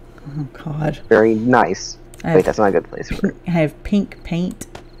 Oh, God. Very nice. Wait, that's not a good place for it. I have pink paint.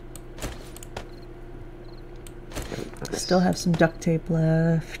 Still have some duct tape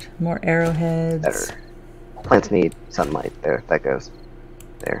left. More arrowheads. Better. Plants need sunlight. There, that goes.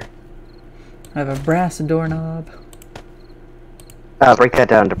 There. I have a brass doorknob. Break that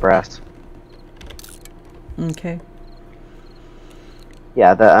down to brass. Okay.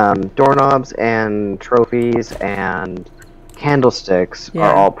 Yeah, the doorknobs and trophies and candlesticks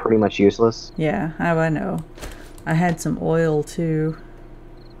are all pretty much useless. Yeah, how I know. I had some oil too.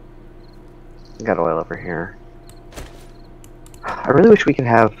 Got oil over here. I really wish we could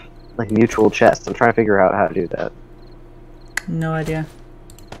have like mutual chests. I'm trying to figure out how to do that. No idea.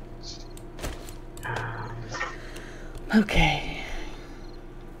 Okay.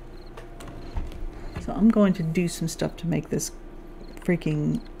 So I'm going to do some stuff to make this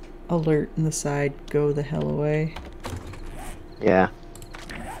freaking alert in the side go the hell away. Yeah.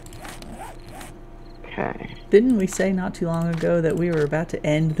 Okay. Didn't we say not too long ago that we were about to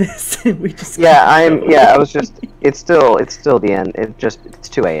end this? We just I was just it's still the end. It's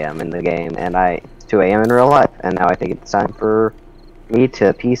 2 a.m. in the game and it's 2 a.m. in real life, and now I think it's time for me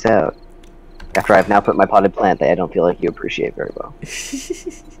to peace out. After I've now put my potted plant that I don't feel like you appreciate very well.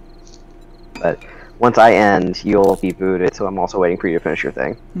 But once I end, you'll be booted, so I'm also waiting for you to finish your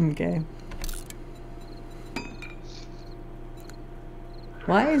thing. Okay.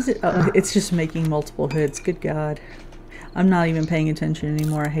 Why is it... Oh, it's just making multiple hits. Good God. I'm not even paying attention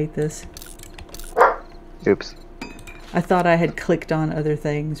anymore. I hate this. Oops. I thought I had clicked on other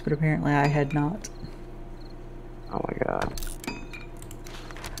things, but apparently I had not. Oh my God.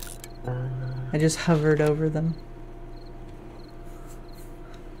 I just hovered over them.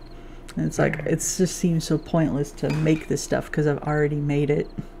 And it's like, it just seems so pointless to make this stuff because I've already made it.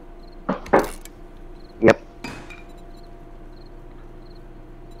 Yep.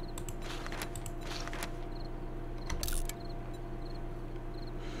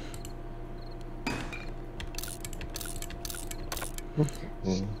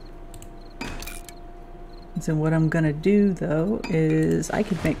 So what I'm gonna do though is I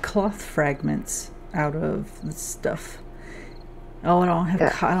could make cloth fragments out of this stuff. Oh, I don't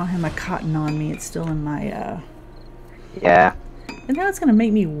have my cotton on me. It's still in my Yeah. And now it's gonna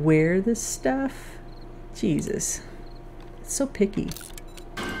make me wear this stuff. Jesus, it's so picky.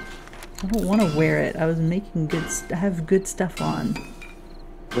 I don't want to wear it. I was making good. I have good stuff on.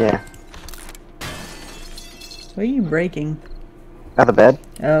 Yeah. What are you breaking? Out the bed.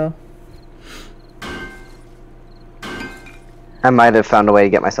 Oh. I might have found a way to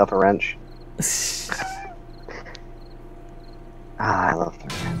get myself a wrench. I love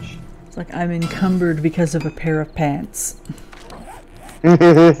the wrench. It's like I'm encumbered because of a pair of pants.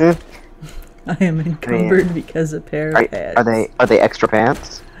 I am encumbered because of a pair of pants. Are they extra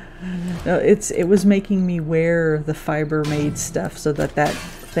pants? No, it was making me wear the fiber made stuff so that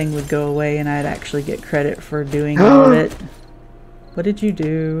thing would go away and I'd actually get credit for doing all of it. What did you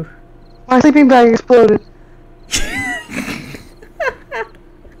do? My sleeping bag exploded.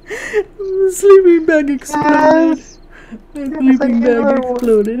 The sleeping bag exploded. Yes. The sleeping bag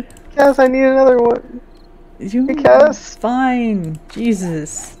exploded. Yes, I need another one. You Because fine.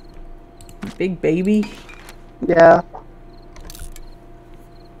 Jesus. Big baby. Yeah.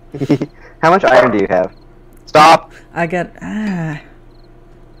 How much iron do you have? Stop! I got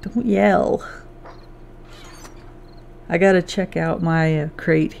don't yell. I gotta check out my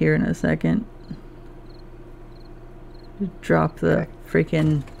crate here in a second. Drop the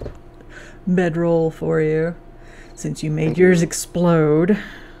freaking bedroll for you, since you made yours explode.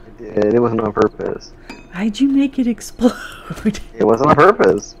 It wasn't on purpose. Why'd you make it explode? It wasn't on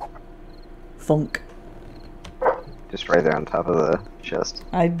purpose. Funk. Just right there on top of the chest.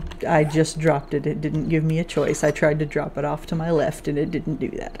 I just dropped it. It didn't give me a choice. I tried to drop it off to my left and it didn't do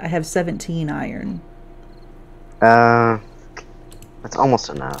that. I have 17 iron. That's almost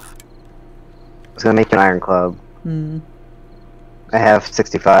enough. I was gonna make you an iron club. I have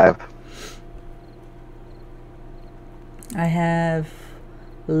 65. I have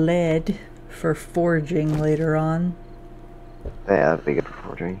lead for forging later on. Yeah, that'd be good for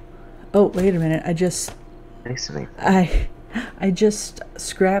forging. Oh, wait a minute. I just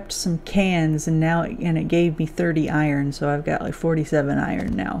scrapped some cans and it gave me 30 iron, so I've got like 47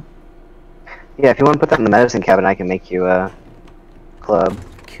 iron now. Yeah, if you want to put that in the medicine cabinet, I can make you a club.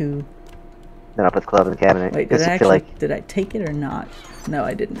 Cool. Then I'll put the club in the cabinet. Wait, did I take it or not? No,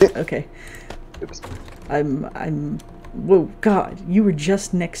 I didn't. Okay. Oops. Whoa, God, you were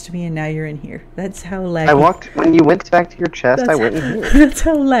just next to me and now you're in here. That's how laggy. When you went back to your chest, I went in here. That's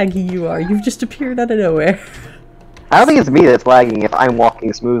how laggy you are. You've just appeared out of nowhere. I don't think it's me that's lagging if I'm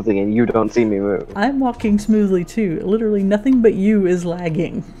walking smoothly and you don't see me move. I'm walking smoothly too. Literally nothing but you is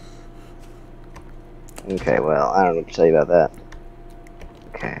lagging. Okay, well, I don't know what to tell you about that.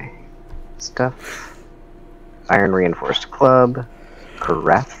 Okay. Stuff. Iron reinforced club.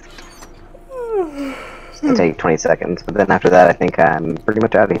 Craft. It's gonna take 20 seconds, but then after that I think I'm pretty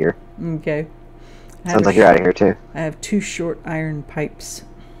much out of here. Okay. Sounds like you're out of here too. I have 2 short iron pipes.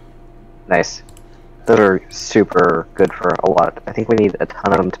 Nice. Those are super good for a lot. I think we need a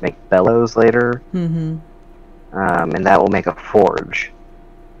ton of them to make bellows later. Mm-hmm. And that will make a forge.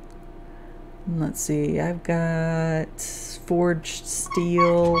 Let's see, I've got forged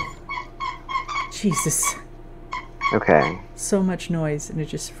steel. Jesus. Okay. So much noise, and it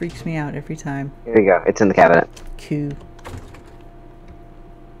just freaks me out every time. Here you go. It's in the cabinet. Cool.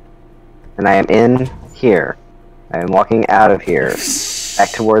 And I am in here. I am walking out of here,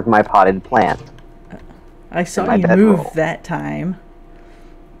 back towards my potted plant. I saw you move that time.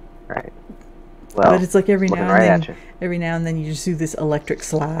 Right. Well, but it's like every now and then you just do this electric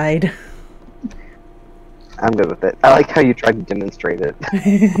slide. I'm good with it. I like how you tried to demonstrate it.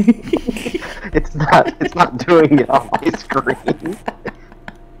 It's not doing it on my screen.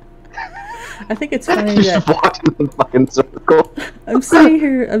 I think it's funny just walked in the fucking circle. I'm sitting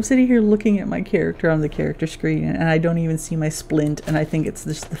here looking at my character on the character screen, and I don't even see my splint, and I think it's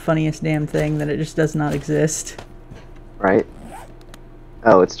just the funniest damn thing that it just does not exist. Right?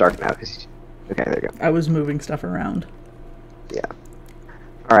 Oh, it's dark now. Okay, there you go. I was moving stuff around. Yeah.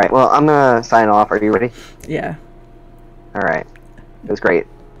 Alright, well, I'm gonna sign off. Are you ready? Yeah. Alright. It was great.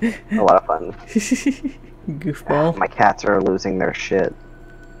 A lot of fun. Goofball. My cats are losing their shit.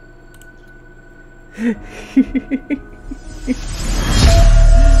 Alright,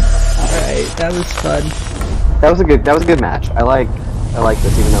 that was fun. That was a good match. I like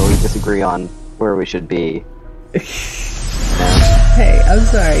this, even though we disagree on where we should be. Hey, I'm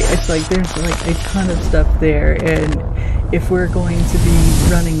sorry. It's like there's like a ton of stuff there, and if we're going to be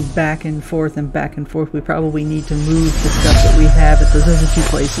running back and forth, we probably need to move the stuff that we have at those other 2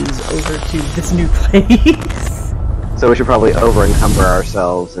 places over to this new place. So we should probably over-encumber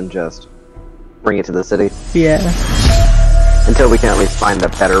ourselves and just bring it to the city. Yeah. Until we can at least find a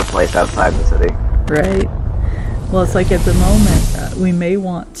better place outside the city. Right. Well, it's like at the moment, we may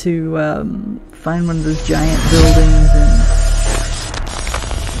want to find one of those giant buildings, and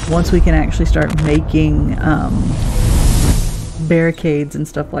once we can actually start making barricades and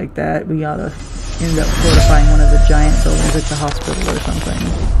stuff like that, we ought to end up fortifying one of the giant buildings like the hospital or something.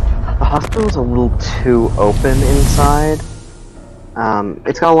 The hospital's a little too open inside.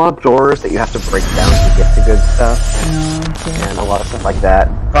 It's got a lot of doors that you have to break down to get to good stuff. Okay. And a lot of stuff like that.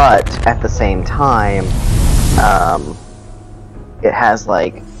 But at the same time, it has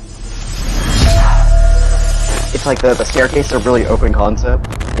like... It's like the staircase are really open concept,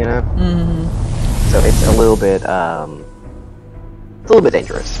 you know? Mm-hmm. So it's a little bit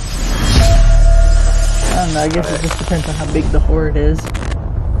dangerous. I don't know, I guess it just depends on how big the horde is.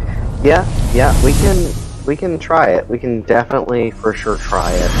 Yeah, we can try it. We can definitely, for sure,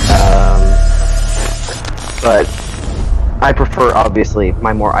 try it. But I prefer, obviously,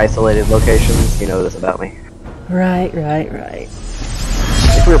 my more isolated locations. You know this about me. Right.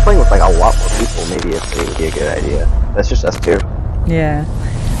 If we were playing with like a lot more people, maybe it would be a good idea. That's just us 2. Yeah.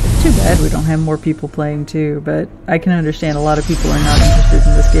 It's too bad we don't have more people playing too, but I can understand a lot of people are not interested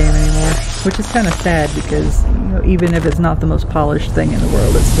in this game anymore, which is kind of sad because, you know, even if it's not the most polished thing in the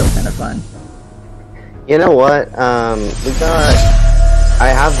world, it's still kind of fun. You know what? I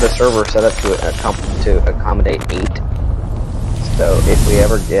have the server set up to accommodate 8. So if we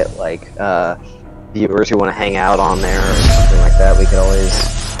ever get like viewers who want to hang out on there or something like that, we could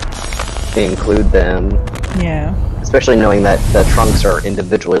always include them. Yeah. Especially knowing that the trunks are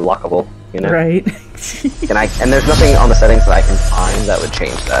individually lockable, you know? Right. and there's nothing on the settings that I can find that would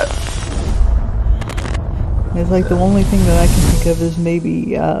change that. It's like the only thing that I can think of is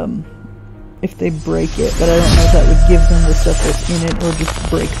maybe if they break it, but I don't know if that would give them the stuff that's in it or just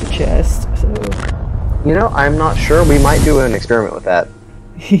break the chest. So You know, I'm not sure. We might do an experiment with that.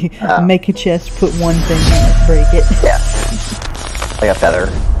 make a chest, put one thing in it, break it. Yeah. Like a feather.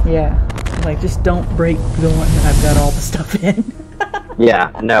 Yeah. Like, just don't break the one that I've got all the stuff in.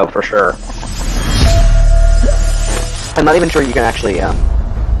 Yeah, no, for sure. I'm not even sure you can actually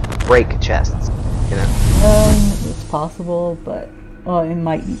break chests, you know? It's possible, but well, it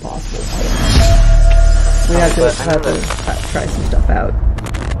might be possible. I don't know. We have to try some stuff out.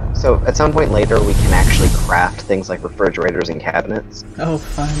 So at some point later, we can actually craft things like refrigerators and cabinets. Oh,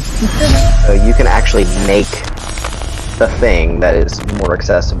 fun! So you can actually make the thing that is more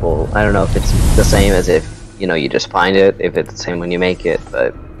accessible. I don't know if it's the same as if you just find it, if it's the same when you make it,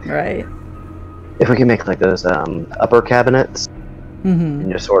 but right. If we can make like those upper cabinets,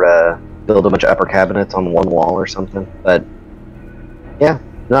 and just sort of build a bunch of upper cabinets on one wall or something. But yeah,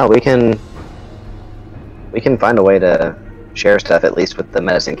 no, we can find a way to share stuff, at least with the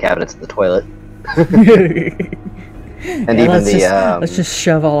medicine cabinets in the toilet. And yeah, even let's just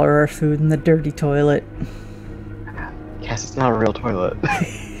shove all of our food in the dirty toilet. Yes, it's not a real toilet.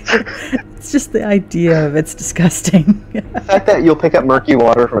 It's just the idea of it's disgusting. The fact that you'll pick up murky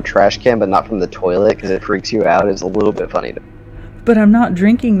water from a trash can but not from the toilet because it freaks you out is a little bit funny. But I'm not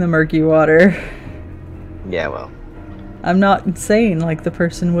drinking the murky water. Yeah, well. I'm not insane like the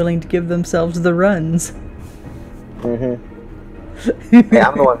person willing to give themselves the runs. Yeah,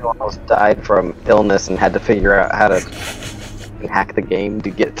 I'm the one who almost died from illness and had to figure out how to hack the game to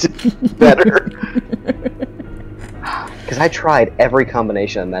get better. Because I tried every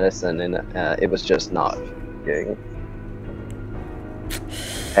combination of medicine and it was just not working.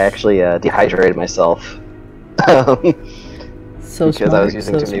 I actually dehydrated myself. So because smart. I was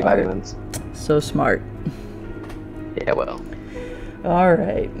using too many smart. vitamins. So smart. Yeah, well.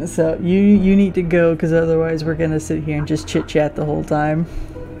 Alright, so you need to go because otherwise we're gonna sit here and just chit-chat the whole time.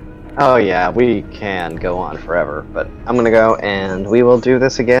 Oh yeah, we can go on forever, but I'm gonna go and we will do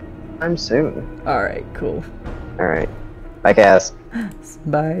this again soon. Alright, cool. Alright. Bye, Cas.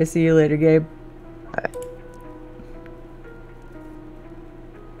 Bye, see you later, Gabe.